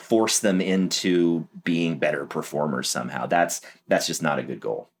force them into being better performers somehow. That's just not a good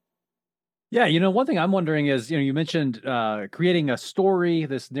goal. Yeah, one thing I'm wondering is, you mentioned creating a story,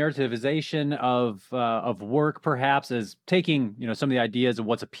 this narrativization of work, perhaps, as taking, some of the ideas of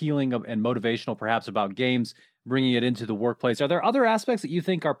what's appealing and motivational, perhaps, about games, bringing it into the workplace. Are there other aspects that you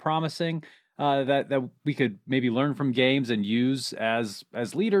think are promising that we could maybe learn from games and use as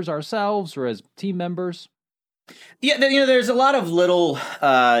leaders ourselves or as team members? Yeah, there's a lot of little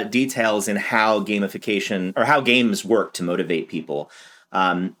details in how gamification or how games work to motivate people.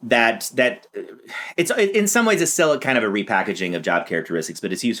 That it's in some ways it's still kind of a repackaging of job characteristics,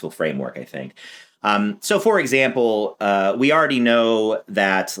 but it's a useful framework, I think. So, for example, we already know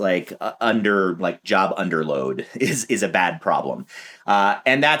that job underload is a bad problem,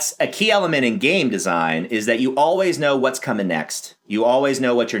 and that's a key element in game design. Is that you always know what's coming next. You always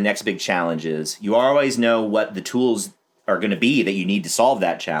know what your next big challenge is. You always know what the tools are going to be that you need to solve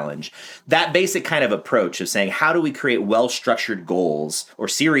that challenge. That basic kind of approach of saying, how do we create well-structured goals or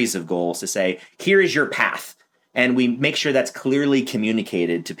series of goals to say, here is your path. And we make sure that's clearly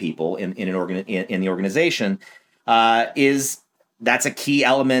communicated to people in the organization. That's a key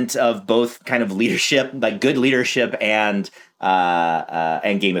element of both kind of leadership, like good leadership and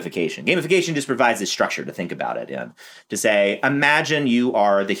gamification. Gamification just provides this structure to think about it in, to say, imagine you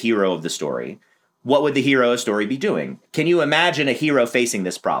are the hero of the story. What would the hero story be doing? Can you imagine a hero facing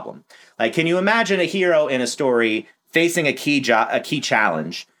this problem? Like, can you imagine a hero in a story facing a key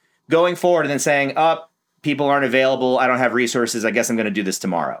challenge, going forward and then saying, "Oh, people aren't available. I don't have resources. I guess I'm going to do this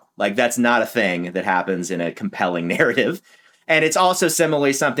tomorrow." Like, that's not a thing that happens in a compelling narrative. And it's also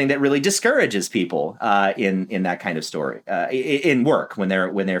similarly something that really discourages people in that kind of story in work when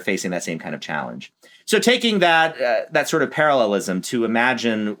they're facing that same kind of challenge. So taking that sort of parallelism to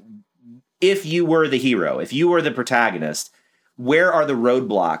imagine, if you were the hero, if you were the protagonist, where are the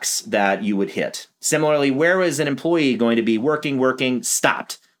roadblocks that you would hit? Similarly, where is an employee going to be working,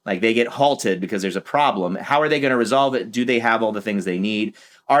 stopped? Like, they get halted because there's a problem. How are they going to resolve it? Do they have all the things they need?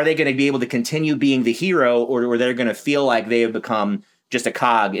 Are they going to be able to continue being the hero, or they're going to feel like they have become just a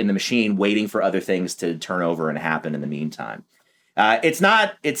cog in the machine waiting for other things to turn over and happen in the meantime?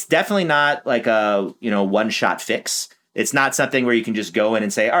 It's definitely not like a, one-shot fix. It's not something where you can just go in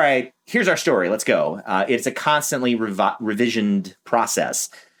and say, all right, here's our story, let's go. It's a constantly revisioned process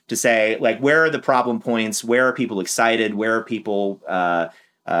to say, like, where are the problem points? Where are people excited? Where are people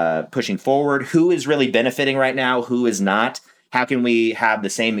pushing forward? Who is really benefiting right now? Who is not? How can we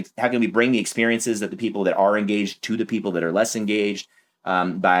bring the experiences that the people that are engaged to the people that are less engaged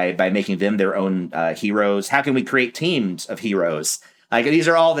by making them their own heroes? How can we create teams of heroes? Like, these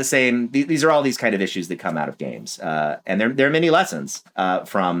are all the same. These are all these kind of issues that come out of games, and there are many lessons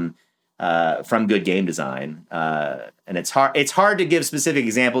from good game design. And it's hard to give specific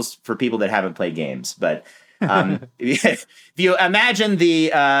examples for people that haven't played games. But if you imagine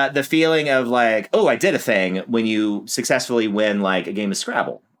the feeling of like, oh, I did a thing when you successfully win like a game of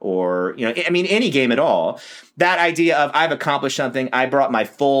Scrabble, or any game at all. That idea of, I've accomplished something. I brought my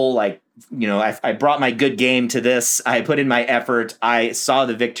full I brought my good game to this. I put in my effort. I saw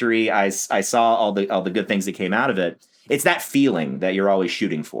the victory. I saw all the good things that came out of it. It's that feeling that you're always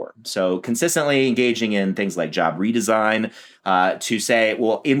shooting for. So consistently engaging in things like job redesign to say,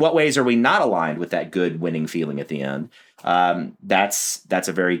 well, in what ways are we not aligned with that good winning feeling at the end? That's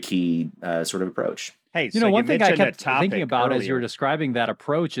a very key sort of approach. Hey, so one thing I kept thinking about earlier as you were describing that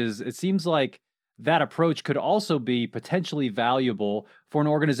approach is, it seems like that approach could also be potentially valuable for an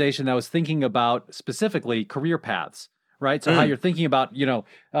organization that was thinking about specifically career paths, right? So how you're thinking about,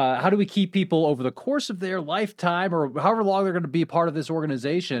 how do we keep people over the course of their lifetime or however long they're going to be a part of this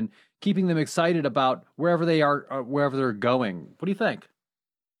organization, keeping them excited about wherever they are, wherever they're going. What do you think?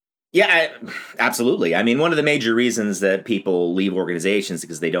 Yeah, absolutely. I mean, one of the major reasons that people leave organizations is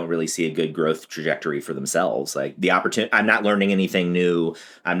because they don't really see a good growth trajectory for themselves. Like, the opportunity, I'm not learning anything new.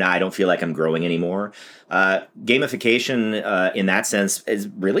 I don't feel like I'm growing anymore. Gamification, in that sense, is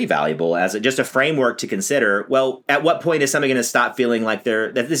really valuable as just a framework to consider. Well, at what point is somebody going to stop feeling like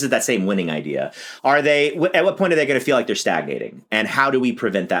that this is that same winning idea? At what point are they going to feel like they're stagnating? And how do we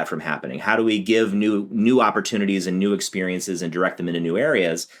prevent that from happening? How do we give new opportunities and new experiences and direct them into new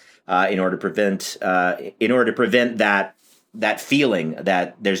areas? In order to prevent that feeling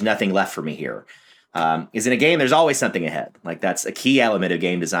that there's nothing left for me here. Is in a game, there's always something ahead. Like, that's a key element of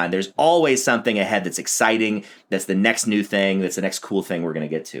game design. There's always something ahead that's exciting. That's the next new thing. That's the next cool thing we're going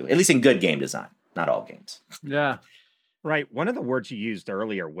to get to. At least in good game design, not all games. Yeah. Right. One of the words you used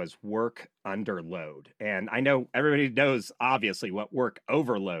earlier was work under load. And I know everybody knows obviously what work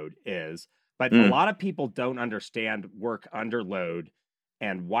overload is, but a Mm. lot of people don't understand work under load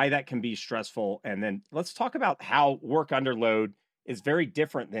and why that can be stressful. And then let's talk about how work under load is very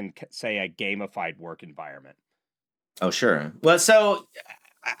different than, say, a gamified work environment. Oh, sure. Well, so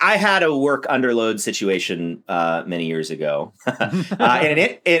I had a work underload situation many years ago,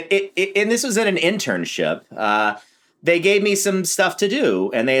 and this was in an internship. They gave me some stuff to do,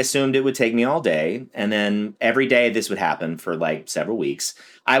 and they assumed it would take me all day. And then every day this would happen for like several weeks.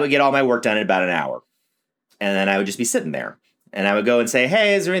 I would get all my work done in about an hour, and then I would just be sitting there. And I would go and say,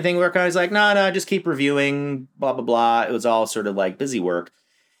 "Hey, is there anything to work on?" He's like, "No, just keep reviewing, blah blah blah." It was all sort of like busy work,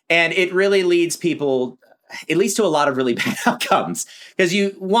 and it really leads people. It leads to a lot of really bad outcomes because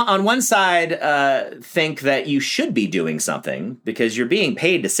you on one side think that you should be doing something because you're being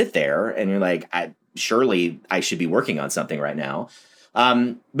paid to sit there, and you're like, surely I should be working on something right now.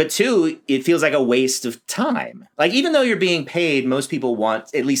 But two, it feels like a waste of time. Like, even though you're being paid, most people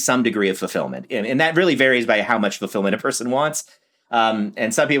want at least some degree of fulfillment. And that really varies by how much fulfillment a person wants.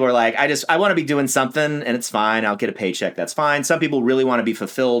 And some people are like, I want to be doing something and it's fine. I'll get a paycheck. That's fine. Some people really want to be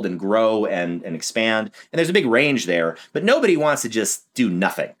fulfilled and grow and expand. And there's a big range there, but nobody wants to just do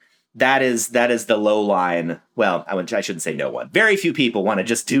nothing. That is the low line. Well, I shouldn't say no one. Very few people want to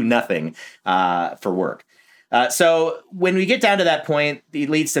just do nothing for work. So when we get down to that point, it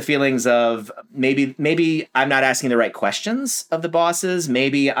leads to feelings of maybe I'm not asking the right questions of the bosses.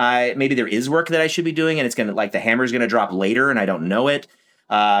 Maybe there is work that I should be doing, and it's gonna, like, the hammer's gonna drop later, and I don't know it.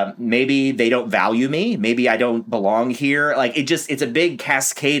 Maybe they don't value me. Maybe I don't belong here. Like, it's a big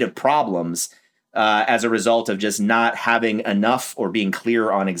cascade of problems as a result of just not having enough or being clear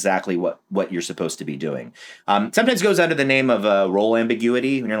on exactly what you're supposed to be doing. Sometimes it goes under the name of role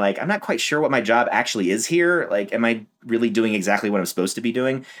ambiguity, and you're like, I'm not quite sure what my job actually is here. Like, am I really doing exactly what I'm supposed to be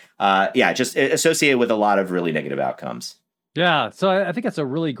doing? Just associated with a lot of really negative outcomes. Yeah, so I think that's a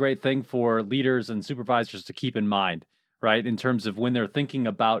really great thing for leaders and supervisors to keep in mind, right? In terms of when they're thinking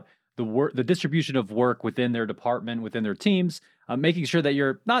about the distribution of work within their department, within their teams, making sure that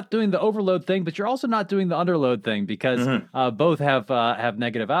you're not doing the overload thing, but you're also not doing the underload thing, because both have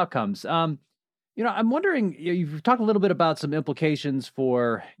negative outcomes. I'm wondering, you've talked a little bit about some implications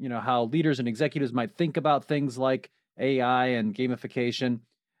for, how leaders and executives might think about things like AI and gamification.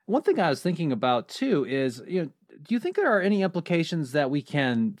 One thing I was thinking about too is, do you think there are any implications that we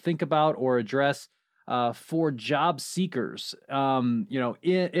can think about or address for job seekers?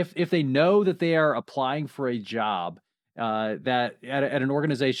 If they know that they are applying for a job that at an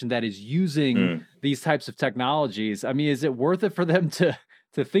organization that is using these types of technologies, I mean, is it worth it for them to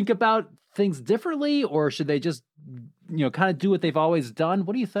think about things differently, or should they just, kind of do what they've always done?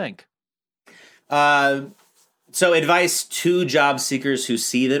 What do you think? So advice to job seekers who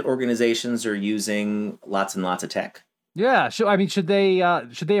see that organizations are using lots and lots of tech. Yeah, should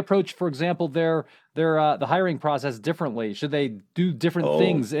they approach, for example, their the hiring process differently? Should they do different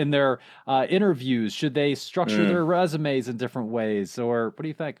things in their interviews? Should they structure their resumes in different ways, or what do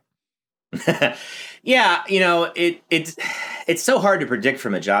you think? Yeah, it's so hard to predict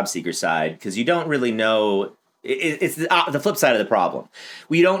from a job seeker side because you don't really know. It's the flip side of the problem.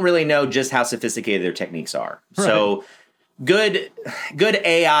 We don't really know just how sophisticated their techniques are. Right. So good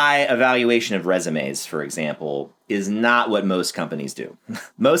AI evaluation of resumes, for example, is not what most companies do.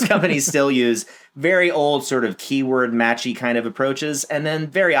 Most companies still use very old sort of keyword matchy kind of approaches. And then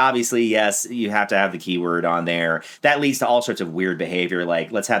very obviously, yes, you have to have the keyword on there. That leads to all sorts of weird behavior,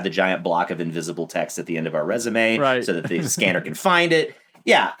 like let's have the giant block of invisible text at the end of our resume so that the scanner can find it.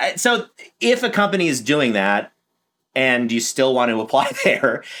 Yeah. So if a company is doing that and you still want to apply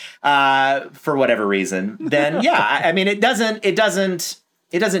there for whatever reason, then yeah, I mean, it doesn't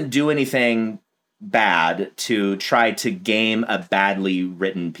do anything bad to try to game a badly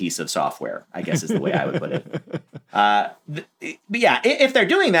written piece of software, I guess is the way I would put it. But yeah, if they're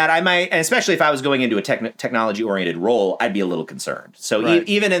doing that, I might, and especially if I was going into a technology-oriented role, I'd be a little concerned. So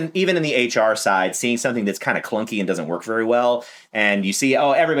even in the HR side, seeing something that's kind of clunky and doesn't work very well, and you see,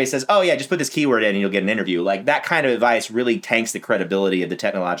 everybody says, yeah, just put this keyword in and you'll get an interview. Like, that kind of advice really tanks the credibility of the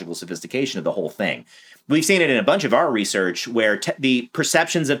technological sophistication of the whole thing. We've seen it in a bunch of our research where the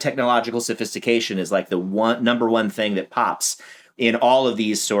perceptions of technological sophistication is like the number one thing that pops in all of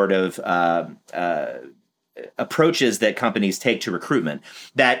these sort of approaches that companies take to recruitment.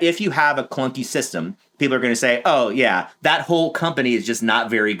 That if you have a clunky system, people are going to say, oh, yeah, that whole company is just not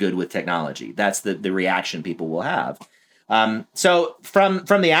very good with technology. That's the reaction people will have. So from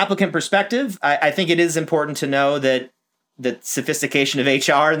the applicant perspective, I think it is important to know that the sophistication of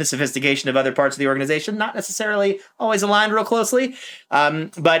HR and the sophistication of other parts of the organization not necessarily always aligned real closely.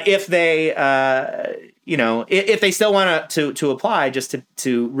 But if they, if they still want to apply, just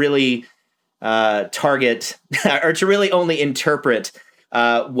to really target or to really only interpret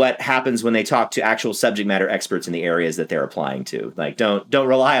what happens when they talk to actual subject matter experts in the areas that they're applying to. Like, don't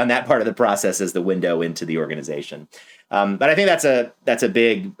rely on that part of the process as the window into the organization. But I think that's a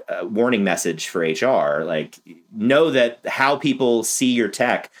big warning message for HR. Like, know that how people see your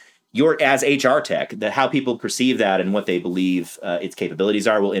tech, as HR tech, that how people perceive that and what they believe its capabilities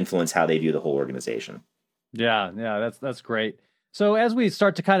are will influence how they view the whole organization. Yeah, that's great. So as we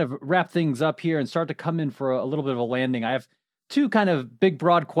start to kind of wrap things up here and start to come in for a little bit of a landing, I have two kind of big,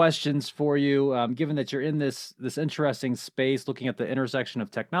 broad questions for you, given that you're in this interesting space, looking at the intersection of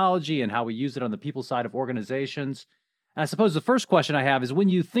technology and how we use it on the people side of organizations. And I suppose the first question I have is, when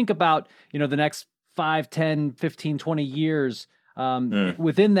you think about, the next 5, 10, 15, 20 years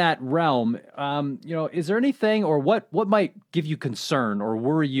within that realm, is there anything or what might give you concern or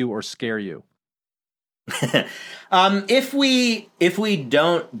worry you or scare you? If we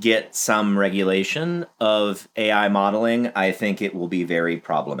don't get some regulation of AI modeling, I think it will be very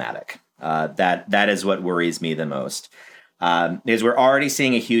problematic. That is what worries me the most. Is we're already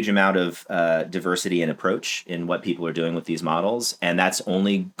seeing a huge amount of diversity in approach in what people are doing with these models, and that's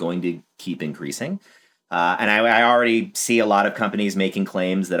only going to keep increasing. And I already see a lot of companies making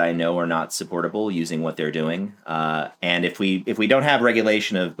claims that I know are not supportable using what they're doing. And if we don't have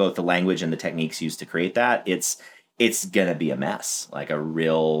regulation of both the language and the techniques used to create that, it's gonna be a mess, like a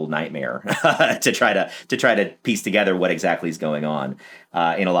real nightmare to try to piece together what exactly is going on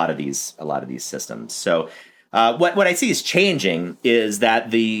in a lot of these systems. So what I see is changing is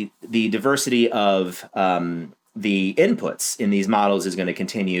that the diversity of the inputs in these models is going to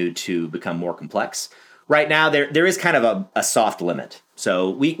continue to become more complex. Right now, there is kind of a soft limit. So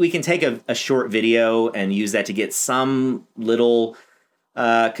we can take a short video and use that to get some little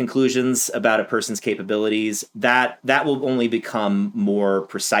conclusions about a person's capabilities. That will only become more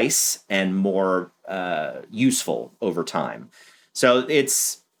precise and more useful over time. So it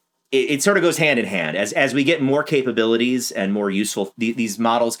sort of goes hand in hand. As we get more capabilities and more useful, these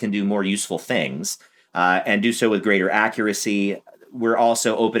models can do more useful things and do so with greater accuracy. We're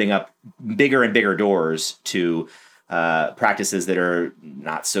also opening up bigger and bigger doors to practices that are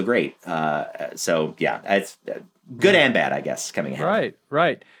not so great. So yeah, it's good and bad, I guess, coming ahead.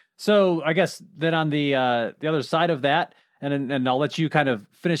 Right. So I guess then on the other side of that, and I'll let you kind of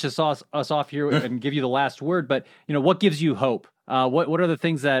finish us off here and give you the last word. But what gives you hope? What are the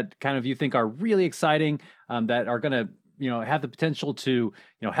things that kind of you think are really exciting that are going to have the potential to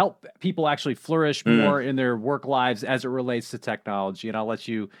help people actually flourish more in their work lives as it relates to technology? And I'll let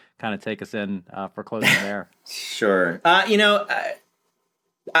you kind of take us in for closing there. Sure. I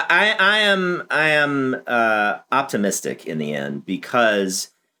am optimistic in the end because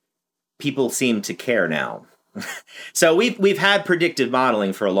people seem to care now. So we've had predictive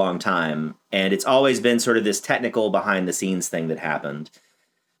modeling for a long time, and it's always been sort of this technical behind the scenes thing that happened.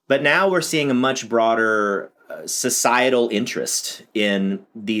 But now we're seeing a much broader societal interest in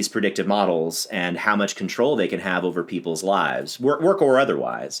these predictive models and how much control they can have over people's lives, work or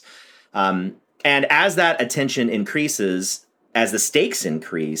otherwise. And as that attention increases, as the stakes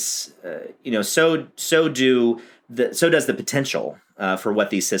increase, so does the potential for what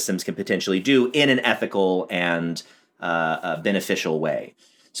these systems can potentially do in an ethical and beneficial way.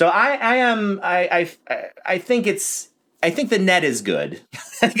 So I think the net is good.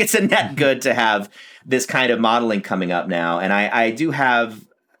 I think it's a net good to have this kind of modeling coming up now, and I do have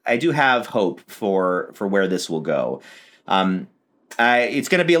hope for where this will go. It's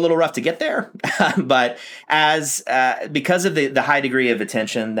going to be a little rough to get there, but because of the high degree of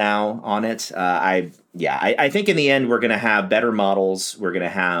attention now on it, I think in the end we're going to have better models. We're going to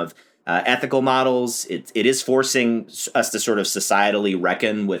have ethical models. It is forcing us to sort of societally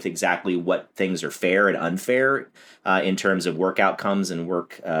reckon with exactly what things are fair and unfair in terms of work outcomes and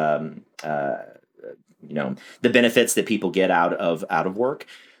work, the benefits that people get out of work.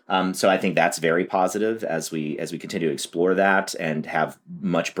 So I think that's very positive as we continue to explore that and have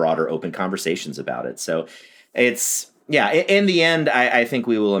much broader open conversations about it. So in the end, I think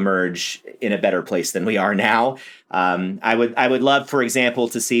we will emerge in a better place than we are now. I would love, for example,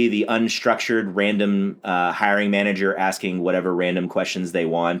 to see the unstructured random hiring manager asking whatever random questions they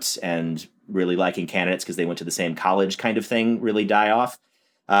want and really liking candidates because they went to the same college kind of thing really die off.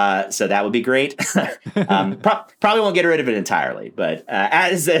 So that would be great. Probably won't get rid of it entirely, but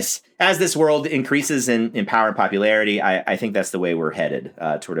as this world increases in power and popularity, I think that's the way we're headed,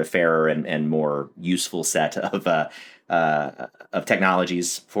 toward a fairer and more useful set of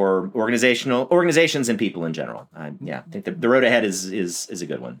technologies for organizations and people in general. I think the road ahead is a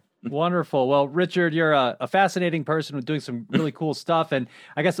good one. Wonderful. Well, Richard, you're a fascinating person with doing some really cool stuff. And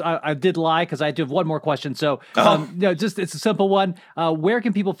I guess I did lie because I do have one more question. So, it's a simple one. Where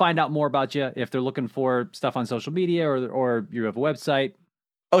can people find out more about you if they're looking for stuff on social media or you have a website?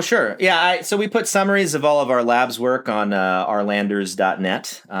 Oh, sure. Yeah. So we put summaries of all of our labs work on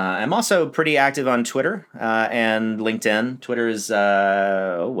rlanders.net. I'm also pretty active on Twitter and LinkedIn. Twitter is,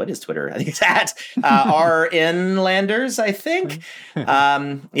 what is Twitter? I think it's at rnlanders, I think.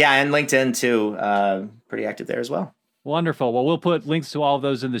 And LinkedIn too. Pretty active there as well. Wonderful. Well, we'll put links to all of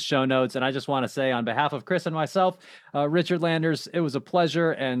those in the show notes. And I just want to say on behalf of Chris and myself, Richard Landers, it was a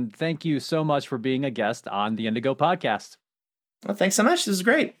pleasure. And thank you so much for being a guest on the Indigo Podcast. Well, thanks so much. This is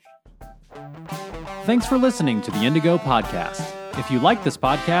great. Thanks for listening to the Indigo Podcast. If you like this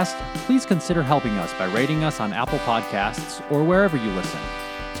podcast, please consider helping us by rating us on Apple Podcasts or wherever you listen,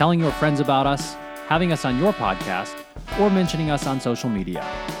 telling your friends about us, having us on your podcast, or mentioning us on social media.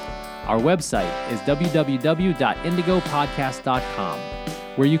 Our website is www.indigopodcast.com,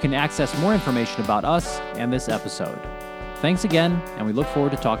 where you can access more information about us and this episode. Thanks again, and we look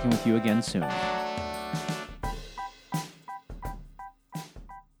forward to talking with you again soon.